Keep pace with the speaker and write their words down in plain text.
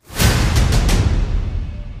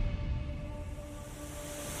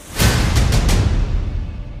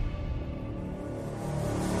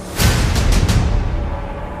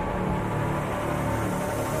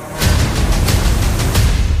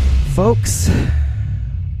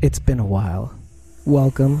It's been a while.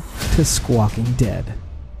 Welcome to Squawking Dead.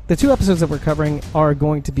 The 2 episodes that we're covering are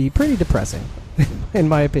going to be pretty depressing, in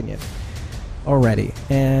my opinion, already.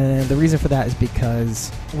 And the reason for that is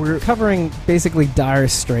because we're covering basically dire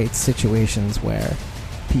straits situations where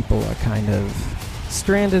people are kind of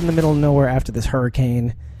stranded in the middle of nowhere after this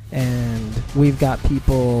hurricane, and we've got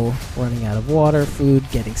people running out of water, food,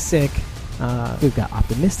 getting sick. We've got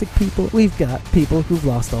optimistic people. We've got people who've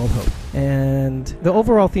lost all hope. And the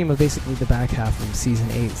overall theme of basically the back half of Season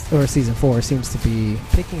 8, or Season 4, seems to be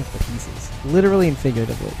picking up the pieces, literally and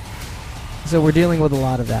figuratively. So we're dealing with a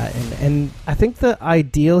lot of that. And I think the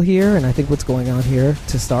ideal here, and I think what's going on here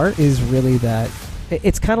to start, is really that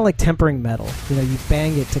it's kind of like tempering metal. You know, you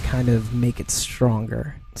bang it to kind of make it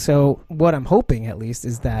stronger. So what I'm hoping, at least,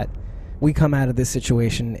 is that we come out of this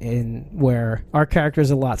situation in where our character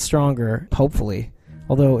is a lot stronger, hopefully.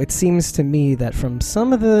 Although it seems to me that from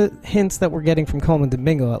some of the hints that we're getting from Colman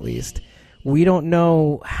Domingo, at least, we don't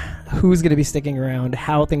know who's going to be sticking around,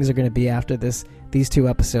 how things are going to be after these 2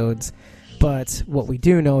 episodes. But what we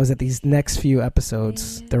do know is that these next few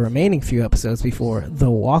episodes, the remaining few episodes before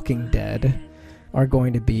The Walking Dead, are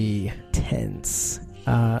going to be tense.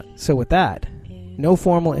 So with that, no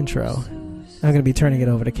formal intro. I'm going to be turning it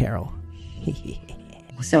over to Carol.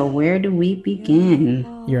 So where do we begin?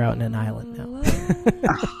 You're out in an island now.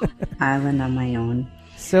 Island on my own.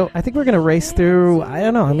 So I think we're going to race through, I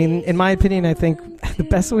don't know, I mean, in my opinion, I think the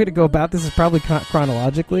best way to go about this is probably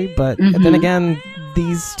chronologically, but then again,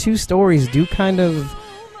 these 2 stories do kind of,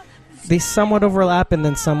 they somewhat overlap and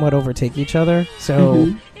then somewhat overtake each other,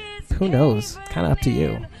 so who knows? Kind of up to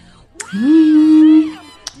you.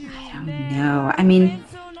 I don't know. I mean,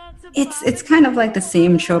 it's kind of like the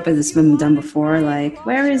same trope as it's been done before. Like,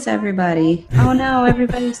 where is everybody? Oh no,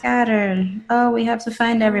 everybody's scattered. Oh, we have to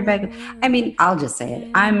find everybody. I mean, I'll just say it.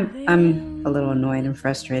 I'm a little annoyed and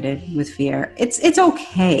frustrated with Fear. It's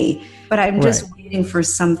okay, but I'm just waiting for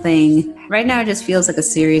something. Right now, it just feels like a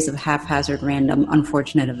series of haphazard, random,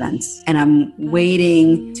 unfortunate events, and I'm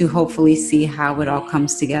waiting to hopefully see how it all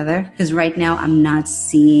comes together. Because right now, I'm not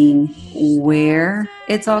seeing where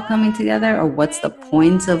it's all coming together or what's the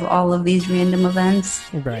point of all of these random events.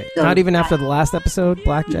 Right. So, not even after the last episode,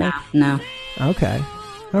 Blackjack? No. Okay.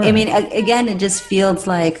 Right. I mean, again, it just feels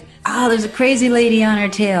like, there's a crazy lady on her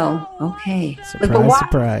tail. Okay. Surprise,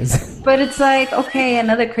 surprise. But it's like, okay,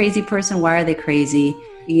 another crazy person. Why are they crazy?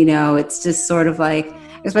 You know, it's just sort of like,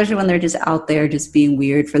 especially when they're just out there just being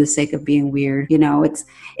weird for the sake of being weird. You know, it's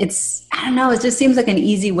I don't know, it just seems like an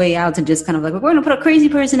easy way out to just kind of like, we're going to put a crazy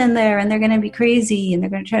person in there and they're going to be crazy and they're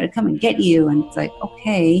going to try to come and get you. And it's like,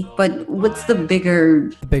 okay, but what's the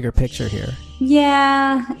bigger picture here?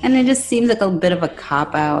 Yeah, and it just seems like a bit of a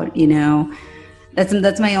cop-out, you know.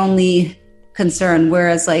 That's my only concern.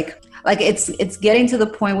 Whereas like it's getting to the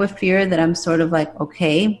point with Fear that I'm sort of like,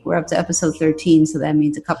 okay, we're up to episode 13, so that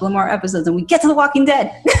means a couple of more episodes and we get to The Walking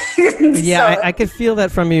Dead. Yeah, I could feel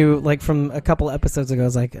that from you, like from a couple episodes ago. I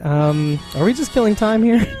was like, are we just killing time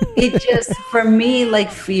here? It just, for me,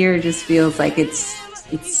 like Fear just feels like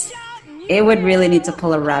it would really need to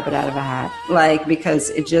pull a rabbit out of a hat. Like, because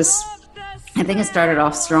it just, I think it started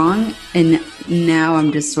off strong, and now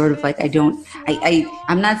I'm just sort of like,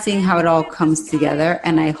 I'm not seeing how it all comes together,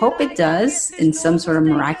 and I hope it does in some sort of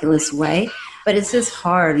miraculous way, but it's just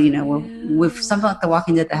hard, you know, with something like The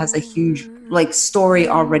Walking Dead that has a huge, like, story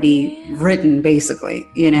already written, basically,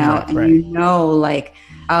 you know, you know, like,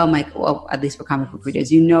 well, at least for comic book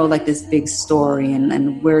readers, you know, like this big story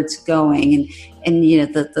and where it's going and you know,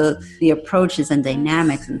 the approaches and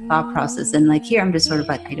dynamics and thought process. And like here, I'm just sort of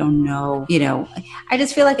like, I don't know, you know, I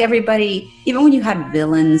just feel like everybody, even when you had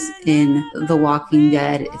villains in The Walking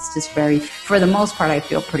Dead, it's just very, for the most part, I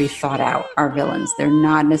feel pretty thought out, our villains. They're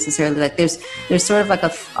not necessarily like, there's sort of like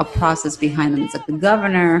a process behind them. It's like the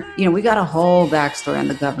governor, you know, we got a whole backstory on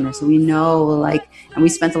the governor. So we know, like, and we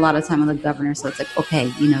spent a lot of time on the governor. So it's like,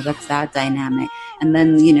 okay, you know, that's that dynamic. And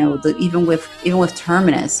then, you know, even with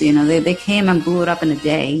Terminus, you know, they came and blew it up in a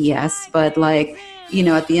day, yes. But like, you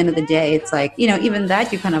know, at the end of the day, it's like, you know, even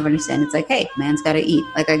that you kind of understand. It's like, hey, man's got to eat.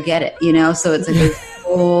 Like, I get it, you know? So it's like this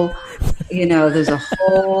whole, you know, there's a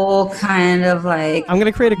whole kind of like... I'm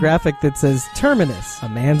going to create a graphic that says, Terminus, a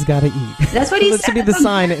man's got to eat. That's what he said. That should be the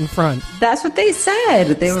sign in front. That's what they said.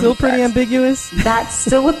 They still pretty ambiguous? That's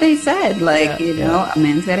still what they said. Like, you know, a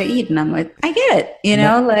man's got to eat. And I'm like, I get it, you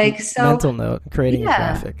know? Like, so... Mental note, creating a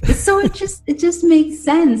graphic. So it just makes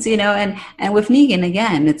sense, you know? And with Negan,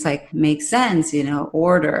 again, it's like, makes sense, you know?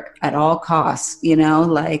 Order at all costs, you know?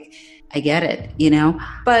 Like... I get it, you know?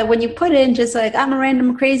 But when you put in just like, I'm a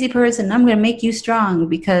random crazy person, I'm going to make you strong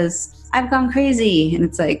because I've gone crazy. And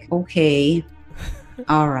it's like, okay,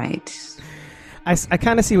 All right. I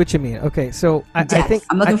kind of see what you mean. Okay, so I think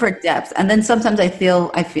I'm looking for depth, and then sometimes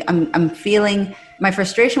I'm feeling my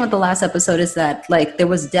frustration with the last episode is that like there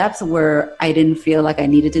was depth where I didn't feel like I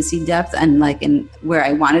needed to see depth, and like in where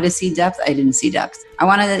I wanted to see depth, I didn't see depth. I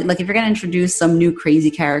wanted, like, if you're gonna introduce some new crazy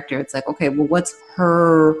character, it's like, okay, well, what's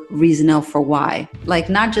her reason for why? Like,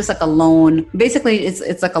 not just like a lone. Basically,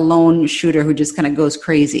 it's like a lone shooter who just kind of goes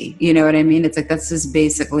crazy. You know what I mean? It's like that's just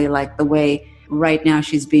basically like the way right now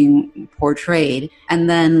she's being portrayed. And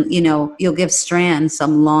then, you know, you'll give Strand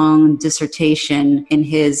some long dissertation in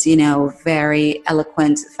his, you know, very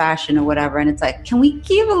eloquent fashion or whatever. And it's like, can we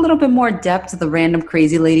give a little bit more depth to the random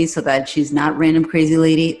crazy lady so that she's not random crazy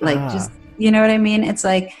lady? Like, just, you know what I mean? It's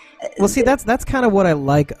like... Well, see, that's kind of what I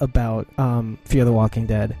like about Fear the Walking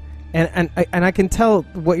Dead. And I can tell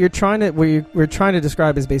what you're trying to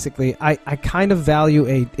describe is basically I kind of value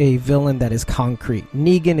a villain that is concrete.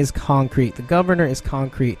 Negan is concrete. The governor is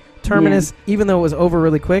concrete. Terminus, even though it was over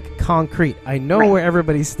really quick, concrete. I know where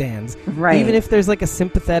everybody stands. Right. Even if there's like a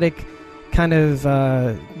sympathetic kind of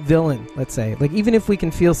villain, let's say. Like, even if we can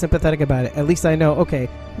feel sympathetic about it, at least I know, okay,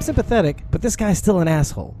 I'm sympathetic, but this guy's still an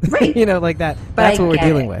asshole. Right. You know, like that. But that's what we're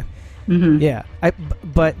dealing with. Mm-hmm. Yeah,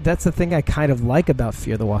 but that's the thing I kind of like about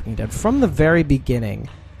Fear the Walking Dead. From the very beginning,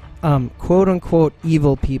 quote-unquote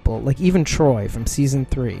evil people, like even Troy from Season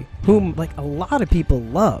 3, whom like a lot of people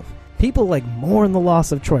love. People like mourn the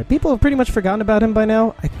loss of Troy. People have pretty much forgotten about him by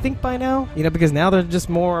now, I think by now, you know, because now they're just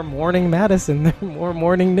more mourning Madison, they're more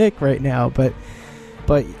mourning Nick right now, but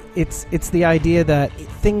it's the idea that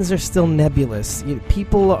things are still nebulous.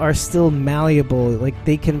 People are still malleable. Like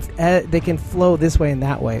they can flow this way and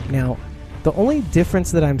that way. Now, the only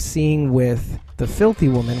difference that I'm seeing with the filthy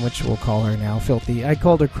woman, which we'll call her now filthy. I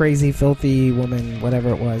called her crazy, filthy woman, whatever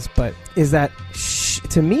it was, but is that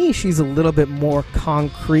to me she's a little bit more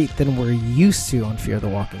concrete than we're used to on Fear the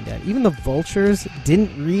Walking Dead. Even the vultures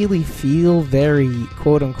didn't really feel very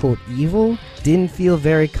quote unquote evil. Didn't feel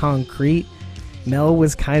very concrete. Mel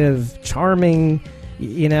was kind of charming,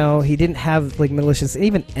 you know. He didn't have like malicious.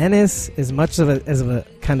 Even Ennis, as much of a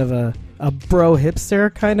kind of a bro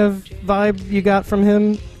hipster kind of vibe you got from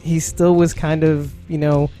him, he still was kind of, you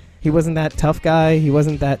know, he wasn't that tough guy. He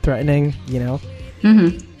wasn't that threatening, you know.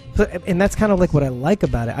 Mm-hmm. So, and that's kind of like what I like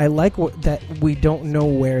about it. I like that we don't know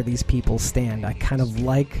where these people stand. I kind of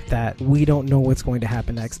like that we don't know what's going to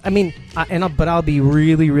happen next. I mean, but I'll be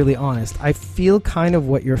really, really honest. I feel kind of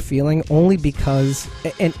what you're feeling only because,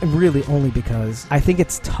 and really only because, I think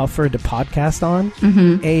it's tougher to podcast on.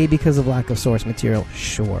 Mm-hmm. A, because of lack of source material.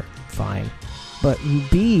 Sure, fine. But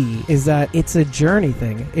B, is that it's a journey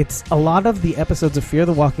thing. It's a lot of the episodes of Fear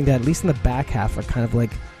the Walking Dead, at least in the back half, are kind of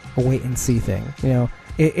like a wait and see thing, you know.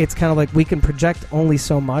 It's kind of like we can project only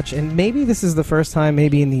so much, and maybe this is the first time,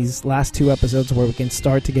 maybe in these last 2 episodes, where we can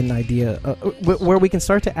start to get an idea, where we can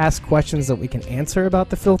start to ask questions that we can answer about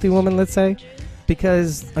the filthy woman, let's say,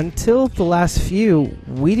 because until the last few,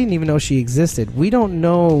 we didn't even know she existed. We don't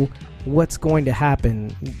know what's going to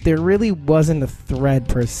happen. There really wasn't a thread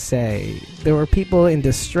per se. There were people in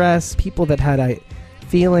distress, people that had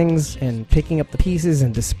feelings and picking up the pieces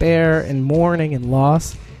and despair and mourning and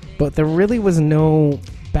loss. But there really was no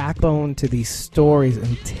backbone to these stories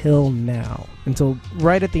until now. Until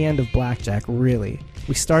right at the end of Blackjack, really.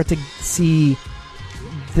 We start to see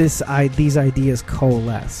these ideas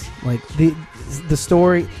coalesce. Like, the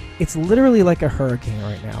story, it's literally like a hurricane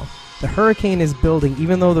right now. The hurricane is building,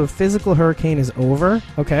 even though the physical hurricane is over,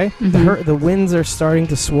 okay? Mm-hmm. The winds are starting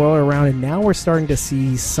to swirl around, and now we're starting to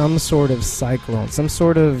see some sort of cyclone, some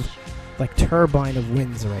sort of, like, turbine of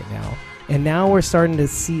winds right now. And now we're starting to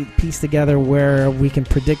piece together where we can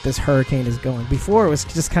predict this hurricane is going. Before, it was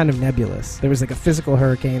just kind of nebulous. There was like a physical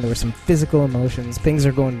hurricane. There were some physical emotions. Things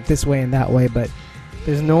are going this way and that way, but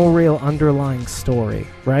there's no real underlying story,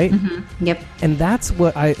 right? Mm-hmm. Yep. And that's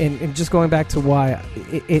what and just going back to why,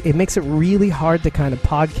 it makes it really hard to kind of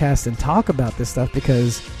podcast and talk about this stuff,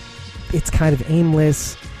 because it's kind of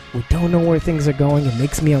aimless. We don't know where things are going. It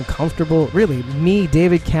makes me uncomfortable. Really, me,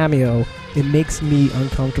 David Cameo, it makes me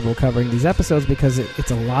uncomfortable covering these episodes, because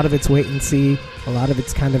it's a lot of it's wait and see. A lot of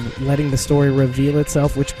it's kind of letting the story reveal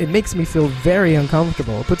itself, which it makes me feel very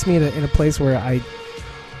uncomfortable. It puts me in a place where I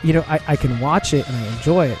can watch it and I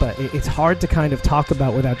enjoy it, but it's hard to kind of talk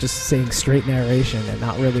about without just saying straight narration and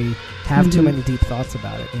not really have too many deep thoughts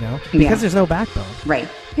about it, you know? Because there's no backbone. Right.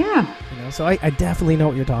 Yeah. You know, so I definitely know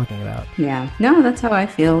what you're talking about. Yeah. No, that's how I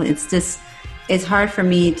feel. It's just, it's hard for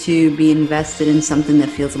me to be invested in something that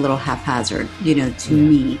feels a little haphazard, you know, to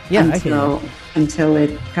me. Yeah, until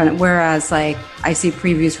it kind of, whereas like I see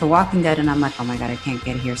previews for Walking Dead and I'm like, oh my God, I can't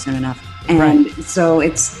get here soon enough. And so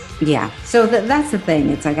it's Yeah. So that's the thing.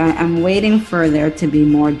 It's like I'm waiting for there to be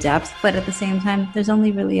more depth, but at the same time, there's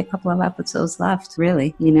only really a couple of episodes left,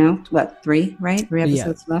 really. You know, what, 3, right? 3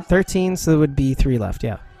 episodes left? 13, so there would be 3 left,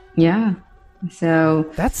 yeah. Yeah. So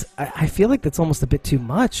that's, I feel like that's almost a bit too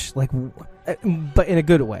much, like, but in a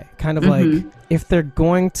good way. Kind of like, if they're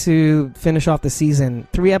going to finish off the season,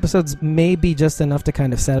 3 episodes may be just enough to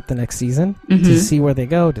kind of set up the next season to see where they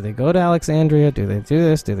go. Do they go to Alexandria? Do they do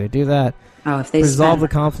this? Do they do that? Oh, if they resolve the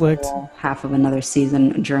conflict, half of another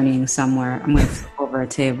season journeying somewhere, I'm going to flip over a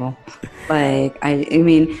table. Like, I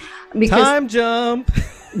mean, because time jump.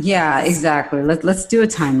 Yeah, exactly. Let's do a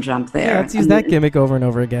time jump there. Yeah, let's use that gimmick over and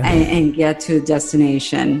over again, and get to a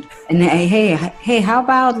destination. And hey, how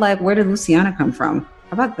about like, where did Luciana come from?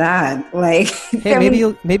 How about that? Like, hey,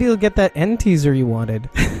 maybe you'll get that end teaser you wanted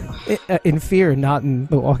in Fear, not in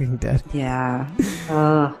The Walking Dead. Yeah.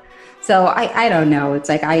 So I don't know. It's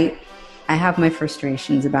like I have my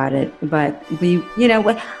frustrations about it, but you know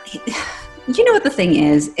what the thing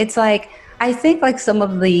is? It's like, I think like some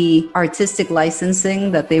of the artistic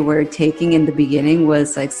licensing that they were taking in the beginning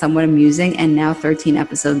was like somewhat amusing, and now 13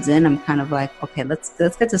 episodes in, I'm kind of like, okay, let's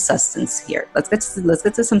get to substance here. Let's get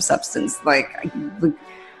to some substance. Like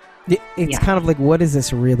it's kind of like, what is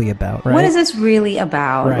this really about? Right? What is this really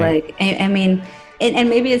about? Right. Like, I mean.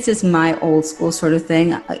 And maybe it's just my old school sort of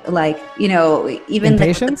thing, like, you know, even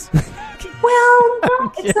impatience. Well,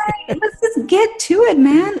 no, it's like, let's just get to it,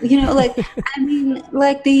 man. You know, like, I mean,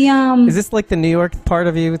 like the Is this like the New York part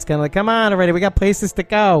of you? It's kind of like, come on already, we got places to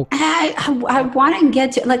go. I want to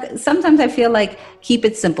get to, like, sometimes I feel like keep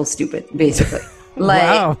it simple, stupid, basically. Like,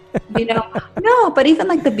 wow. You know, no, but even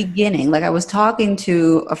like the beginning, like I was talking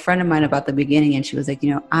to a friend of mine about the beginning, and she was like,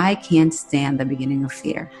 you know, I can't stand the beginning of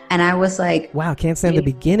Fear. And I was like, wow, can't stand the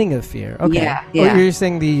beginning of Fear. Okay. Yeah. Oh, you're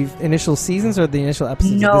saying the initial seasons or the initial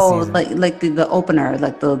episodes no, of the season? like the opener,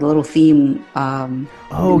 like the little theme.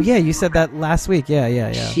 Oh, yeah, you said that last week.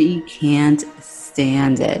 Yeah. She can't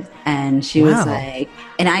stand it. And she was like,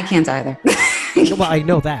 and I can't either. Well, I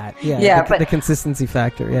know that. Yeah, the consistency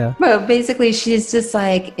factor, yeah. But basically, she's just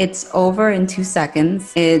like, it's over in 2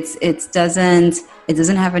 seconds. It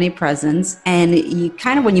doesn't have any presence. And you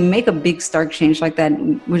kind of, when you make a big stark change like that,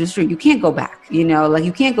 which is true, you can't go back, you know, like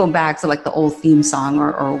you can't go back to like the old theme song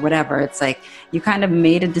or whatever. It's like, you kind of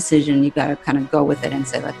made a decision. You got to kind of go with it and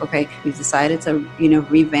say like, okay, we've decided to, you know,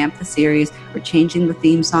 revamp the series. We're changing the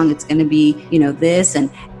theme song. It's going to be, you know, this, and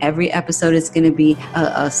every episode is going to be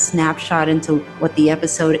a snapshot into what the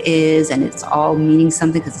episode is. And it's all meaning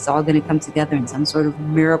something because it's all going to come together in some sort of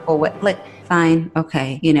miracle way. Like, fine.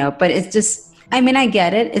 Okay. You know, but it's just, I mean, I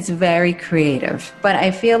get it. It's very creative, but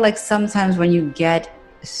I feel like sometimes when you get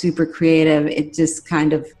super creative, it just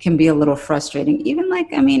kind of can be a little frustrating. Even like,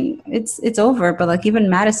 I mean, it's over, but like even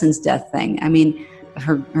Madison's death thing, I mean,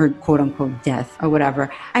 her quote unquote death or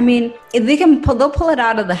whatever. I mean, they'll pull it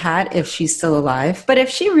out of the hat if she's still alive. But if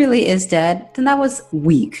she really is dead, then that was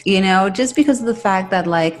weak, you know, just because of the fact that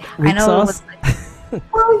like, weak I know sauce? it was like,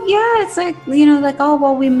 well, yeah, it's like, you know, like, oh,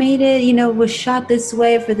 well, we made it, you know, it was shot this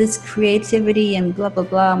way for this creativity and blah, blah,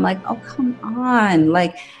 blah. I'm like, oh, come on.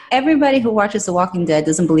 Like, everybody who watches The Walking Dead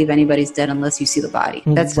doesn't believe anybody's dead unless you see the body.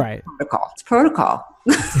 That's right. Protocol. It's protocol.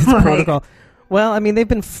 It's protocol. Well, I mean, they've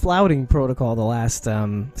been flouting protocol the last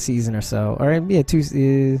season or so. Or,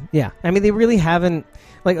 yeah. I mean, they really haven't,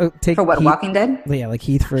 like, take For what, Heath, Walking Dead? Yeah, like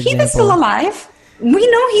Heath, for example. Heath is still alive.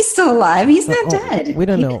 We know he's still alive. He's not dead. We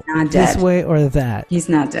don't know not dead. this way or that. He's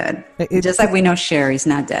not dead. Just like we know Sherry's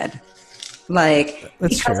not dead. Like,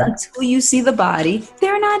 that's because true. Until you see the body,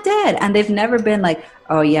 they're not dead. And they've never been like,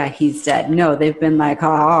 oh, yeah, he's dead. No, they've been like,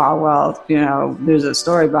 oh, well, you know, there's a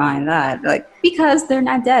story behind that. Like, because they're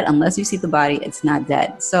not dead. Unless you see the body, it's not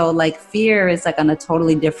dead. So, like, Fear is like on a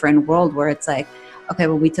totally different world where it's like, okay,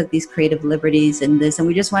 well, we took these creative liberties and this, and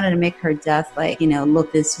we just wanted to make her death, like, you know,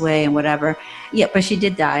 look this way and whatever. Yeah, but she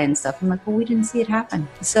did die and stuff. I'm like, well, we didn't see it happen.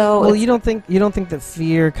 So, well, you don't think that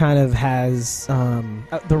Fear kind of has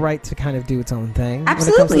the right to kind of do its own thing?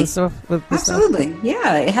 Absolutely. Absolutely.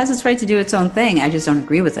 Yeah, it has its right to do its own thing. I just don't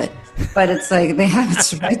agree with it. But it's like they have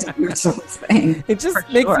its right to do its own thing. It just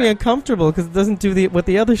makes me uncomfortable because it doesn't do what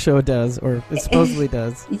the other show does, or it supposedly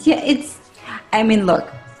does. Yeah, I mean, look.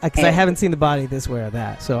 Because I haven't seen the body this way or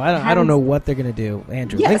that, so I don't know what they're gonna do.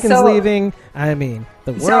 Andrew Lincoln's leaving. I mean,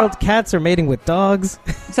 The world, cats are mating with dogs.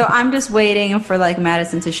 So I'm just waiting for like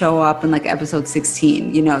Madison to show up in like episode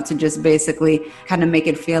 16, you know, to just basically kind of make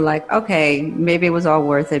it feel like, okay, maybe it was all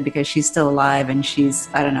worth it because she's still alive and she's,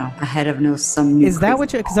 I don't know, ahead of some new. Is that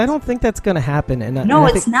what because I don't think that's going to happen. And no,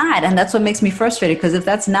 it's not. And that's what makes me frustrated, because if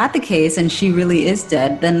that's not the case and she really is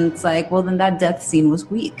dead, then it's like, well, then that death scene was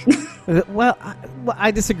weak. Well, I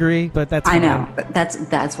disagree, but that's fine. I know, but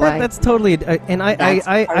that's why. That's totally, and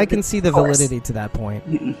I can see the validity to that point.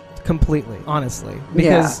 Completely, honestly,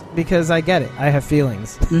 because I get it. I have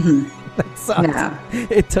feelings. That sucked. Yeah.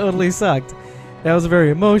 It totally sucked. That was very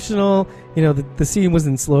emotional. You know, the scene was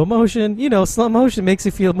in slow motion. You know, slow motion makes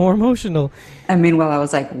you feel more emotional. I mean, well, I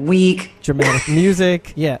was like weak. Dramatic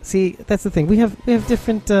music. Yeah. See, that's the thing. We have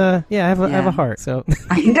different. I have a heart. So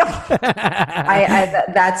I know.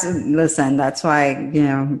 That's why, you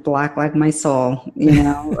know, black like my soul. You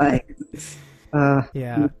know, like.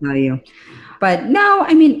 Yeah. I'll tell you. But no,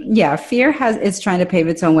 I mean, yeah, fear is trying to pave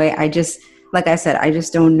its own way. I just, like I said, I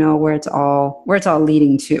just don't know where it's all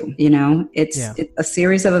leading to. You know, it's a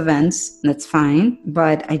series of events. That's fine,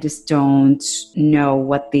 but I just don't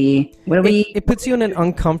know it puts you in an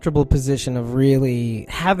uncomfortable position of really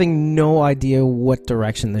having no idea what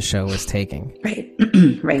direction the show is taking. Right,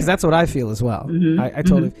 right. Because that's what I feel as well. I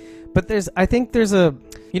totally. But I think there's a,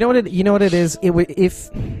 you know what it is.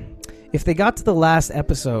 If they got to the last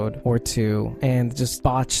episode or two and just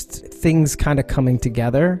botched things kind of coming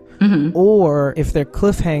together, or if their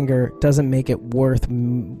cliffhanger doesn't make it worth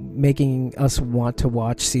making us want to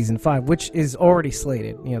watch season 5, which is already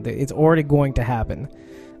slated, you know, it's already going to happen.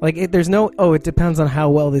 Like, there's no, it depends on how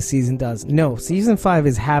well this season does. No, season 5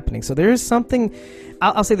 is happening. So there is something,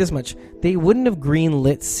 I'll say this much. They wouldn't have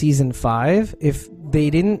greenlit season 5 if they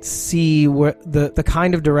didn't see where the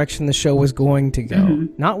kind of direction the show was going to go.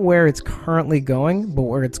 Not where it's currently going, but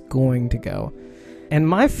where it's going to go. And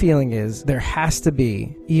my feeling is there has to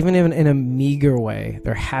be, even in a meager way,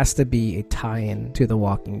 there has to be a tie-in to The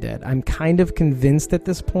Walking Dead. I'm kind of convinced at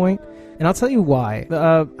this point, and I'll tell you why.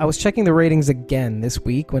 I was checking the ratings again this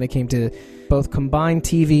week when it came to both combined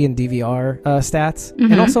TV and DVR stats,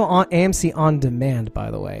 and also on AMC On Demand,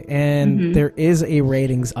 by the way. And there is a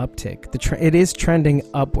ratings uptick. It is trending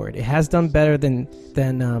upward. It has done better than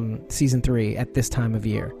season 3 at this time of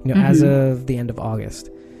year, you know, as of the end of August.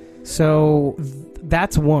 So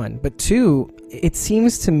that's one. But two, it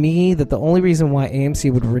seems to me that the only reason why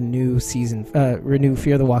AMC would renew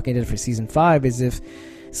Fear the Walking Dead for season 5 is if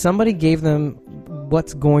somebody gave them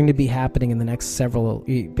what's going to be happening in the next several,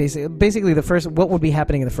 basically what would be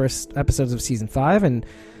happening in the first episodes of season 5 and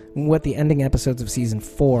what the ending episodes of season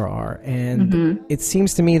 4 are. And it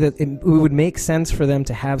seems to me that it would make sense for them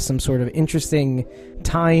to have some sort of interesting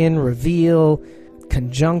tie-in, reveal,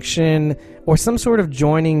 conjunction, or some sort of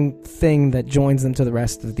joining thing that joins them to the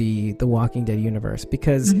rest of the Walking Dead universe,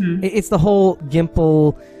 because it's the whole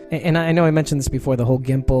Gimple, and I know I mentioned this before, the whole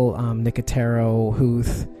Gimple, Nicotero,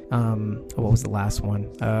 Huth, what was the last one?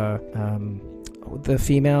 The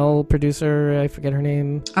female producer, I forget her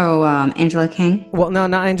name. Oh, Angela Kang? Well, no,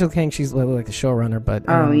 not Angela Kang. She's like the showrunner, but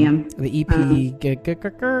the EP,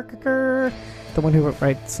 the one who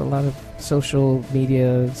writes a lot of social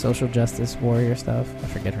media, social justice warrior stuff. I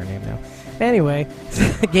forget her name now. Anyway,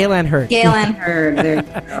 Galen Hurd. Galen Hurd. There you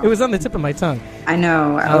go. It was on the tip of my tongue. I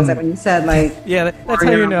know. I was like, when you said like... Yeah, that's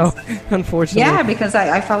how you know, unfortunately. Yeah, because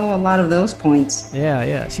I follow a lot of those points.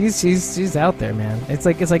 Yeah. She's out there, man. It's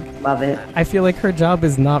like... Love it. I feel like her job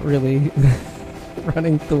is not really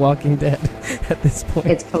running The Walking Dead at this point.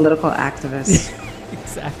 It's political activist.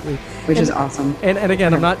 Exactly. Which is awesome. And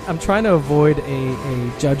again, I'm trying to avoid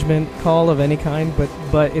a judgment call of any kind,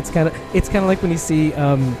 but it's kind of like when you see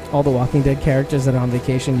all the Walking Dead characters that are on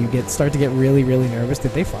vacation, you start to get really, really nervous.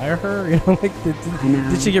 Did they fire her? You know, like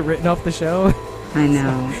did she get written off the show? I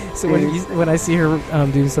know. So when I see her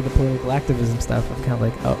do some of the political activism stuff, I'm kind of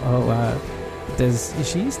like, is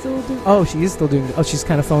she still doing? Oh, she is still doing. Oh, she's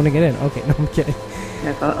kind of phoning it in. Okay, no, I'm kidding.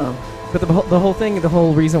 Like, But the whole thing, the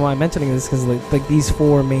whole reason why I'm mentioning this is because like these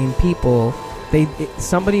 4 main people,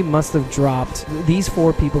 somebody must have dropped. These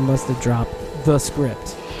 4 people must have dropped the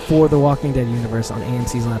script for the Walking Dead universe on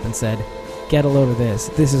AMC's lap and said, "Get a load of this.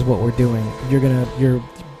 This is what we're doing.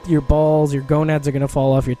 Your balls, your gonads are gonna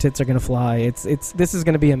fall off. Your tits are gonna fly. This is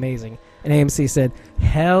gonna be amazing." And AMC said,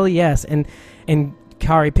 "Hell yes!" And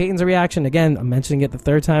Kari Payton's reaction, again, I'm mentioning it the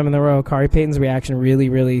 3rd time in a row, Kari Payton's reaction really,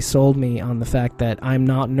 really sold me on the fact that I'm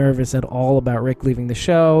not nervous at all about Rick leaving the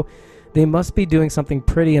show. They must be doing something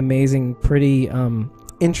pretty amazing, pretty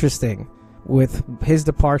interesting with his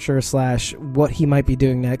departure / what he might be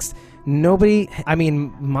doing next.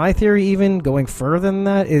 My theory even going further than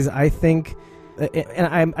that is I think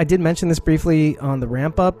and I did mention this briefly on the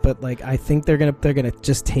ramp up, but like I think they're gonna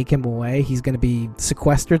just take him away. He's gonna be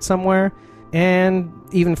sequestered somewhere. And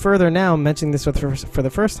even further now, mentioning this for the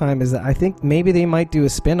first time, is that I think maybe they might do a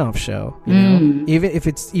spin-off show. You know? Even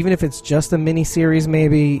if it's just a mini series,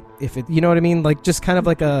 maybe if it, you know what I mean, like just kind of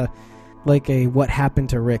like a what happened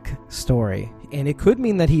to Rick story. And it could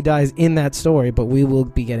mean that he dies in that story, but we will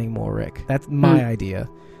be getting more Rick. That's my idea.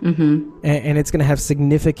 Mm-hmm. And it's going to have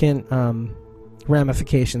significant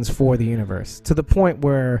ramifications for the universe, to the point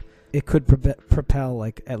where it could propel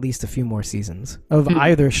like at least a few more seasons of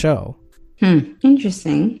either show.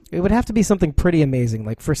 Interesting. It would have to be something pretty amazing,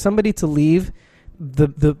 like for somebody to leave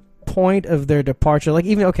the point of their departure, like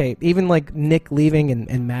even like Nick leaving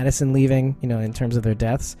and Madison leaving, you know, in terms of their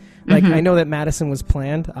deaths. Like I know that Madison was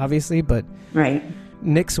planned, obviously, but right.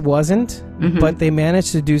 Nick's wasn't. But they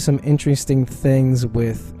managed to do some interesting things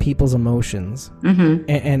with people's emotions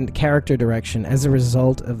and character direction as a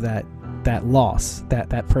result of that loss,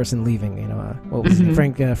 that person leaving. You know, what was his name?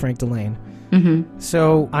 Frank Delane.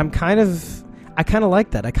 So I kind of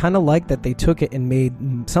like that. I kind of like that they took it and made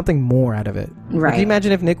something more out of it. Right. If you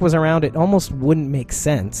imagine if Nick was around, it almost wouldn't make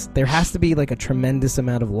sense. There has to be like a tremendous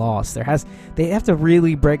amount of loss. They have to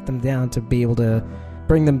really break them down to be able to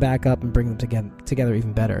bring them back up and bring them together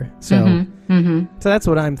even better. So, so that's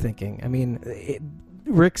what I'm thinking. I mean,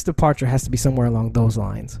 Rick's departure has to be somewhere along those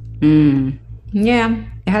lines. Yeah,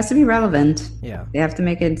 it has to be relevant. Yeah. They have to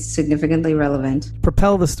make it significantly relevant.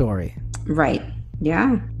 Propel the story. Right.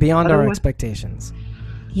 Yeah. Beyond our expectations.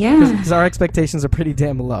 Yeah. Because our expectations are pretty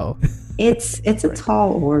damn low. It's a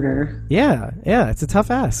tall order. Yeah. It's a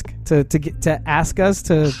tough ask to ask us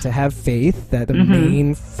to have faith that the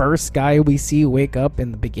main first guy we see wake up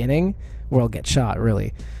in the beginning will get shot,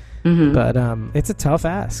 really. But it's a tough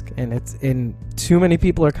ask, and too many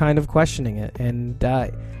people are kind of questioning it. And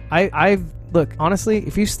I've look, honestly,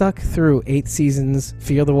 if you stuck through 8 seasons,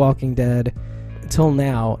 Fear the Walking Dead, till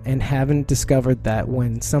now, and haven't discovered that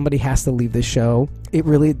when somebody has to leave the show, it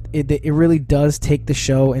really does take the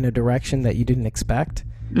show in a direction that you didn't expect.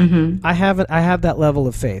 I have that level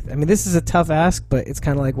of faith. I mean, this is a tough ask, but it's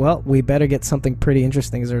kind of like, well, we better get something pretty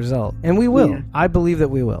interesting as a result, and we will. Yeah. I believe that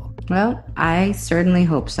we will. Well, I certainly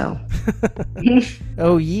hope so.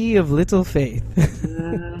 Oh, ye of little faith.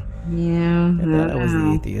 Yeah, I thought I was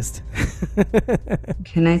the atheist.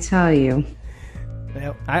 Can I tell you?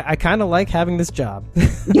 Well, I kind of like having this job.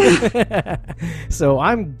 So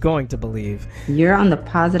I'm going to believe. You're on the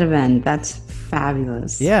positive end. That's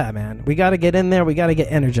fabulous. Yeah, man. We got to get in there. We got to get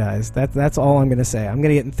energized. That's all I'm going to say. I'm going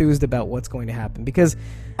to get enthused about what's going to happen, because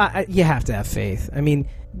you have to have faith. I mean,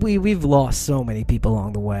 we've lost so many people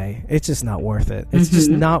along the way. It's just not worth it. It's just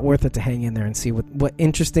not worth it to hang in there and see what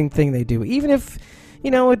interesting thing they do. Even if,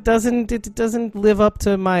 you know, it doesn't live up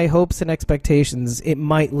to my hopes and expectations, it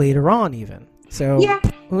might later on even. So,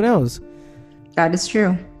 who knows? That is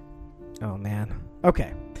true. Oh, man.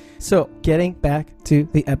 Okay. So, getting back to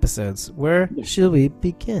the episodes. Where should we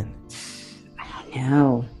begin? I don't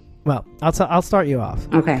know. Well, I'll start you off.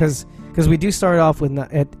 Okay. Because we do start off with,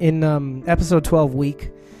 in episode 12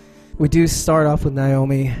 week, we do start off with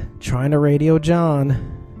Naomi trying to radio John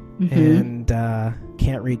and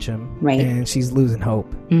can't reach him. Right. And she's losing hope.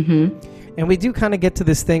 And we do kind of get to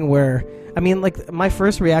this thing where, I mean, like, my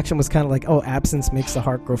first reaction was kind of like, oh, absence makes the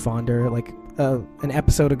heart grow fonder. Like, an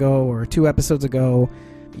episode ago or 2 episodes ago,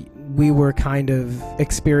 we were kind of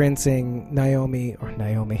experiencing Naomi,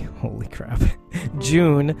 holy crap,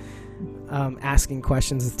 June, asking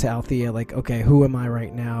questions to Althea, like, okay, who am I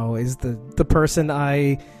right now? Is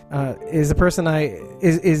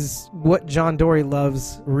what John Dorie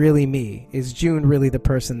loves really me? Is June really the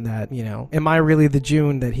person that, you know, am I really the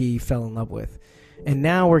June that he fell in love with? And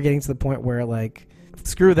now we're getting to the point where, like,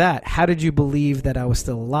 screw that. How did you believe that I was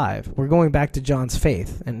still alive? We're going back to John's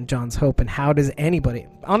faith and John's hope. And how does anybody,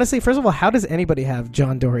 honestly, first of all, how does anybody have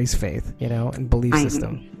John Dorie's faith, you know, and belief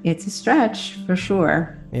system? It's a stretch for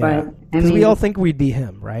sure. Yeah. But because we all think we'd be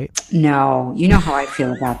him, right? No, you know how I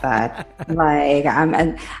feel about that. Like,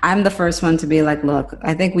 I'm the first one to be like, look,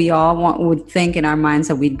 I think we all would think in our minds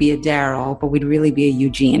that we'd be a Daryl, but we'd really be a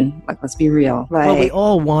Eugene. Like, let's be real. Like, well, we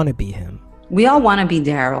all want to be him. We all want to be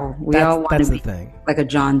Daryl. We all want to be like a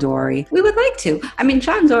John Dorie. We would like to. I mean,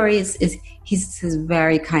 John Dorie he's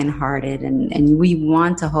very kind-hearted, and we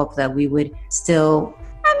want to hope that we would still.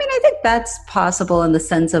 I mean, I think that's possible in the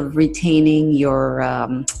sense of retaining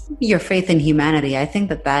your faith in humanity. I think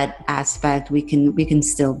that aspect we can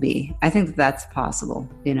still be. I think that's possible.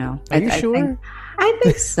 You know. Are you sure? I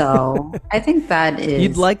think so. I think that is.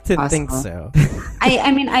 You'd like to possible. think so.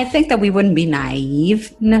 I mean, I think that we wouldn't be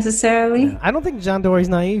naive necessarily. I don't think John Dory's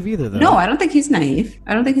naive either, though. No, I don't think he's naive.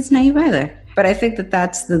 I don't think he's naive either. But I think that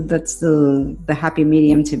that's the happy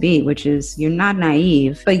medium to be, which is you're not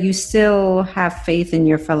naive, but you still have faith in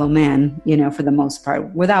your fellow man, you know, for the most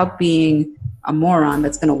part, without being a moron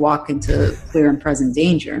that's going to walk into clear and present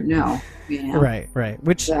danger. No. You know? Right.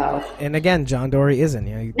 Which, and again, John Dory isn't.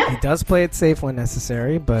 You know, he does play it safe when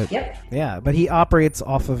necessary, but but he operates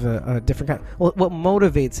off of a different kind. Well, what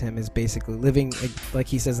motivates him is basically living, like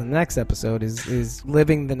he says in the next episode, is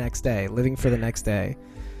living the next day, living for the next day.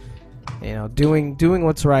 You know, doing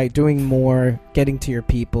what's right, doing more, getting to your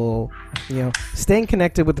people. You know, staying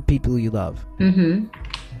connected with the people you love. Mm-hmm.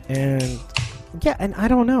 And I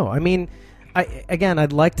don't know. I mean.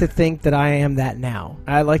 I'd like to think that I am that now.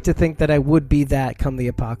 I like to think that I would be that come the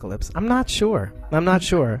apocalypse. I'm not sure.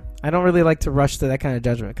 I don't really like to rush to that kind of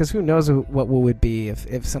judgment because who knows what we would be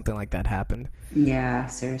if something like that happened. Yeah,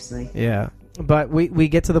 seriously. Yeah. But we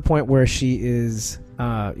get to the point where she is,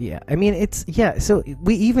 I mean, so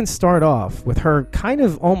we even start off with her kind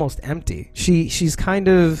of almost empty. She's kind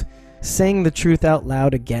of saying the truth out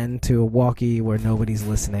loud again to a walkie where nobody's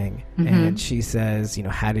listening. Mm-hmm. And she says, you know,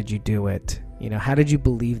 how did you do it? You know, how did you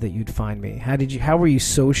believe that you'd find me? How were you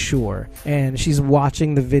so sure? And she's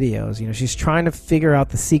watching the videos, you know, she's trying to figure out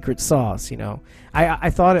the secret sauce, you know. I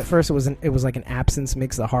thought at first it was like an absence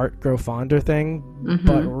makes the heart grow fonder thing, mm-hmm.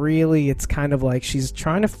 but really it's kind of like she's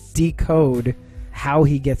trying to decode how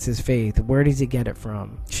he gets his faith. Where does he get it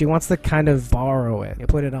from? She wants to kind of borrow it,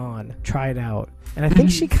 put it on, try it out. And I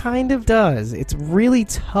think she kind of does. It's really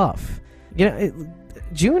tough. You know,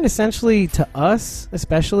 June essentially, to us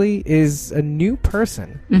especially, is a new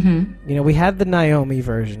person. Mm-hmm. You know, we had the Naomi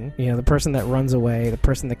version, you know, the person that runs away, the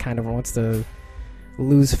person that kind of wants to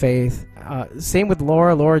lose faith. Same with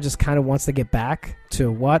Laura. Laura just kind of wants to get back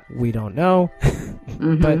to what? We don't know.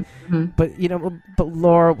 Mm-hmm. But you know, but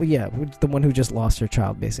Laura, the one who just lost her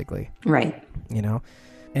child, basically. Right. You know?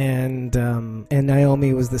 And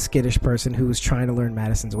Naomi was the skittish person who was trying to learn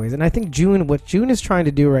Madison's ways. And I think what June is trying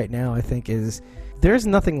to do right now, I think, is there's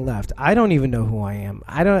nothing left. I don't even know who I am.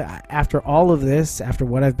 After all of this, after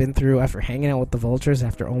what I've been through, after hanging out with the vultures,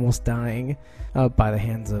 after almost dying by the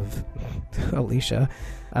hands of Alicia,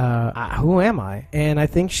 who am I? And I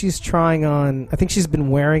think she's been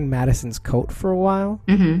wearing Madison's coat for a while,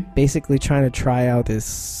 mm-hmm. basically trying to try out this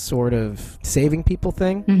sort of saving people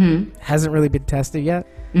thing. Mm-hmm. Hasn't really been tested yet.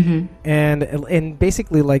 Mm-hmm. And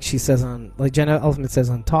basically, like she says like Jenna Elfman says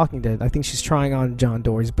on Talking Dead, I think she's trying on John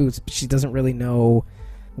Dory's boots, but she doesn't really know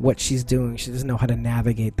what she's doing. She doesn't know how to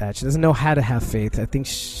navigate that. She doesn't know how to have faith. I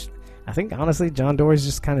think honestly, John Dory's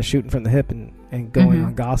just kind of shooting from the hip and going mm-hmm.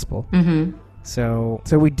 on gospel. Mm-hmm. So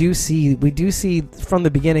we do see from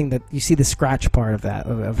the beginning that you see the scratch part of that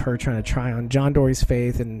of her trying to try on John Dory's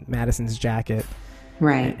faith and Madison's jacket.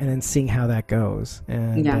 Right. And then seeing how that goes.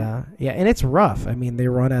 And and it's rough. I mean, they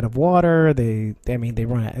run out of water.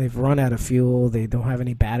 They've run out of fuel. They don't have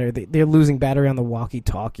any battery. They're losing battery on the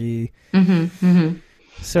walkie-talkie. Mm-hmm. Mm-hmm.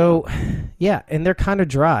 So, and they're kind of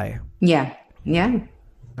dry. Yeah. Yeah.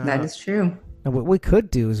 That is true. Now, what we could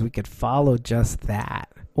do is we could follow just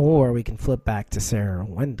that. Or we can flip back to Sarah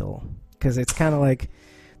Wendell. Because it's kind of like,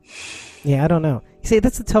 I don't know. You see,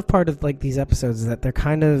 that's the tough part of like these episodes is that they're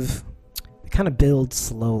kind of build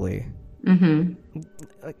slowly. Mm-hmm.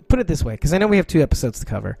 Put it this way, because I know we have 2 episodes to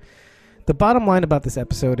cover. The bottom line about this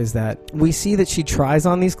episode is that we see that she tries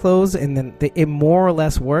on these clothes and then it more or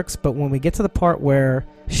less works, but when we get to the part where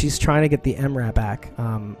she's trying to get the MRAP back,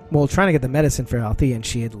 trying to get the medicine for Althea and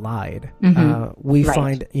she had lied, mm-hmm. we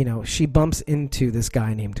find, you know, she bumps into this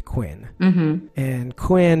guy named Quinn. Mm-hmm. And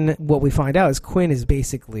Quinn, what we find out is Quinn is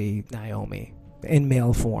basically Naomi in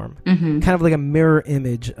male form, mm-hmm. kind of like a mirror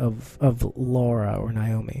image of Laura or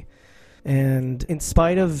Naomi. And in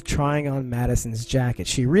spite of trying on Madison's jacket,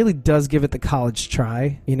 she really does give it the college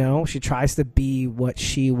try. You know, she tries to be what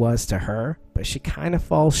she was to her, but she kind of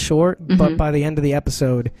falls short. Mm-hmm. But by the end of the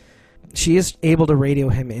episode, she is able to radio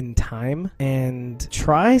him in time and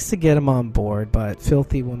tries to get him on board, but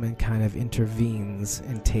Filthy Woman kind of intervenes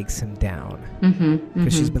and takes him down because mm-hmm. mm-hmm.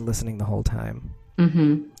 she's been listening the whole time.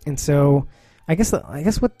 Mm-hmm. And so I guess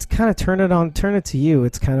what kind of turn it to you,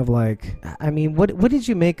 it's kind of like, I mean, what did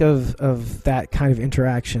you make of that kind of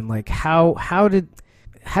interaction? Like how did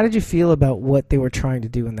you feel about what they were trying to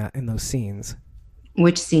do in those scenes?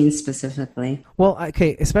 Which scene specifically? Well,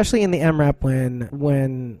 okay, especially in the MRAP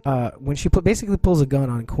when she basically pulls a gun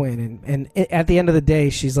on Quinn, and at the end of the day,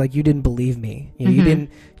 she's like, "You didn't believe me.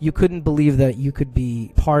 You couldn't believe that you could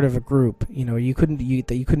be part of a group. You couldn't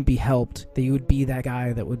be helped. That you would be that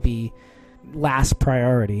guy that would be last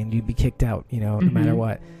priority, and you'd be kicked out. No matter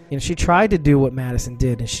what." She tried to do what Madison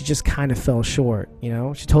did, and she just kind of fell short.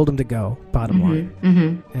 She told him to go. Bottom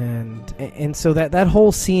line, and so that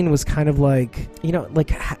whole scene was kind of like,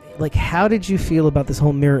 like how did you feel about this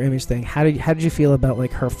whole mirror image thing? How did you feel about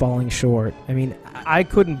like her falling short? I mean, I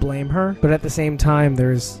couldn't blame her, but at the same time,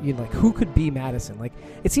 there's like, who could be Madison? Like,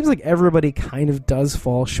 it seems like everybody kind of does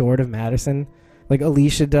fall short of Madison. Like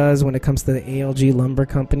Alicia does when it comes to the ALG Lumber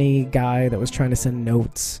Company guy that was trying to send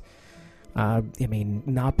notes. I mean,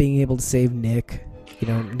 not being able to save Nick,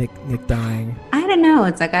 Nick dying. I don't know.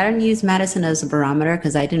 It's like I don't use Madison as a barometer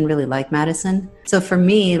because I didn't really like Madison. So for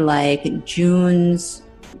me, like June's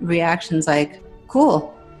reaction's like,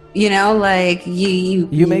 cool. Like you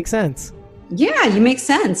make sense. Yeah, you make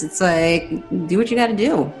sense. It's like, do what you got to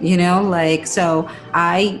do, like, so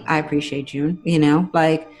I appreciate June,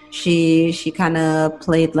 like she kind of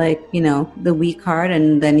played like, the weak card,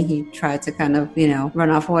 and then he tried to kind of, run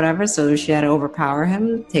off or whatever. So she had to overpower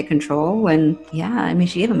him, take control. And yeah, I mean,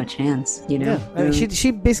 she gave him a chance, Yeah, I mean,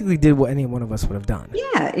 she basically did what any one of us would have done.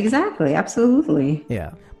 Yeah, exactly. Absolutely.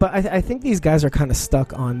 Yeah. But I think these guys are kind of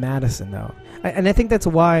stuck on Madison, though. And I think that's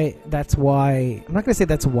why, I'm not going to say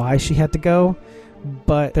that's why she had to go,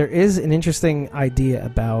 but there is an interesting idea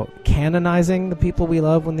about canonizing the people we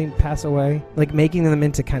love when they pass away, like making them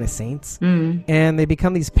into kind of saints. And they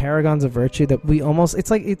become these paragons of virtue that we almost,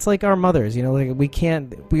 it's like our mothers, like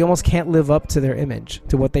we almost can't live up to their image,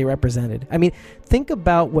 to what they represented. I mean, think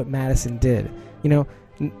about what Madison did,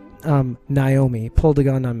 Naomi pulled a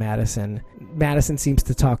gun on Madison. Madison seems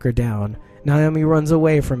to talk her down. Naomi runs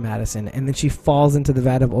away from Madison, and then she falls into the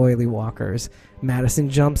vat of oily walkers. Madison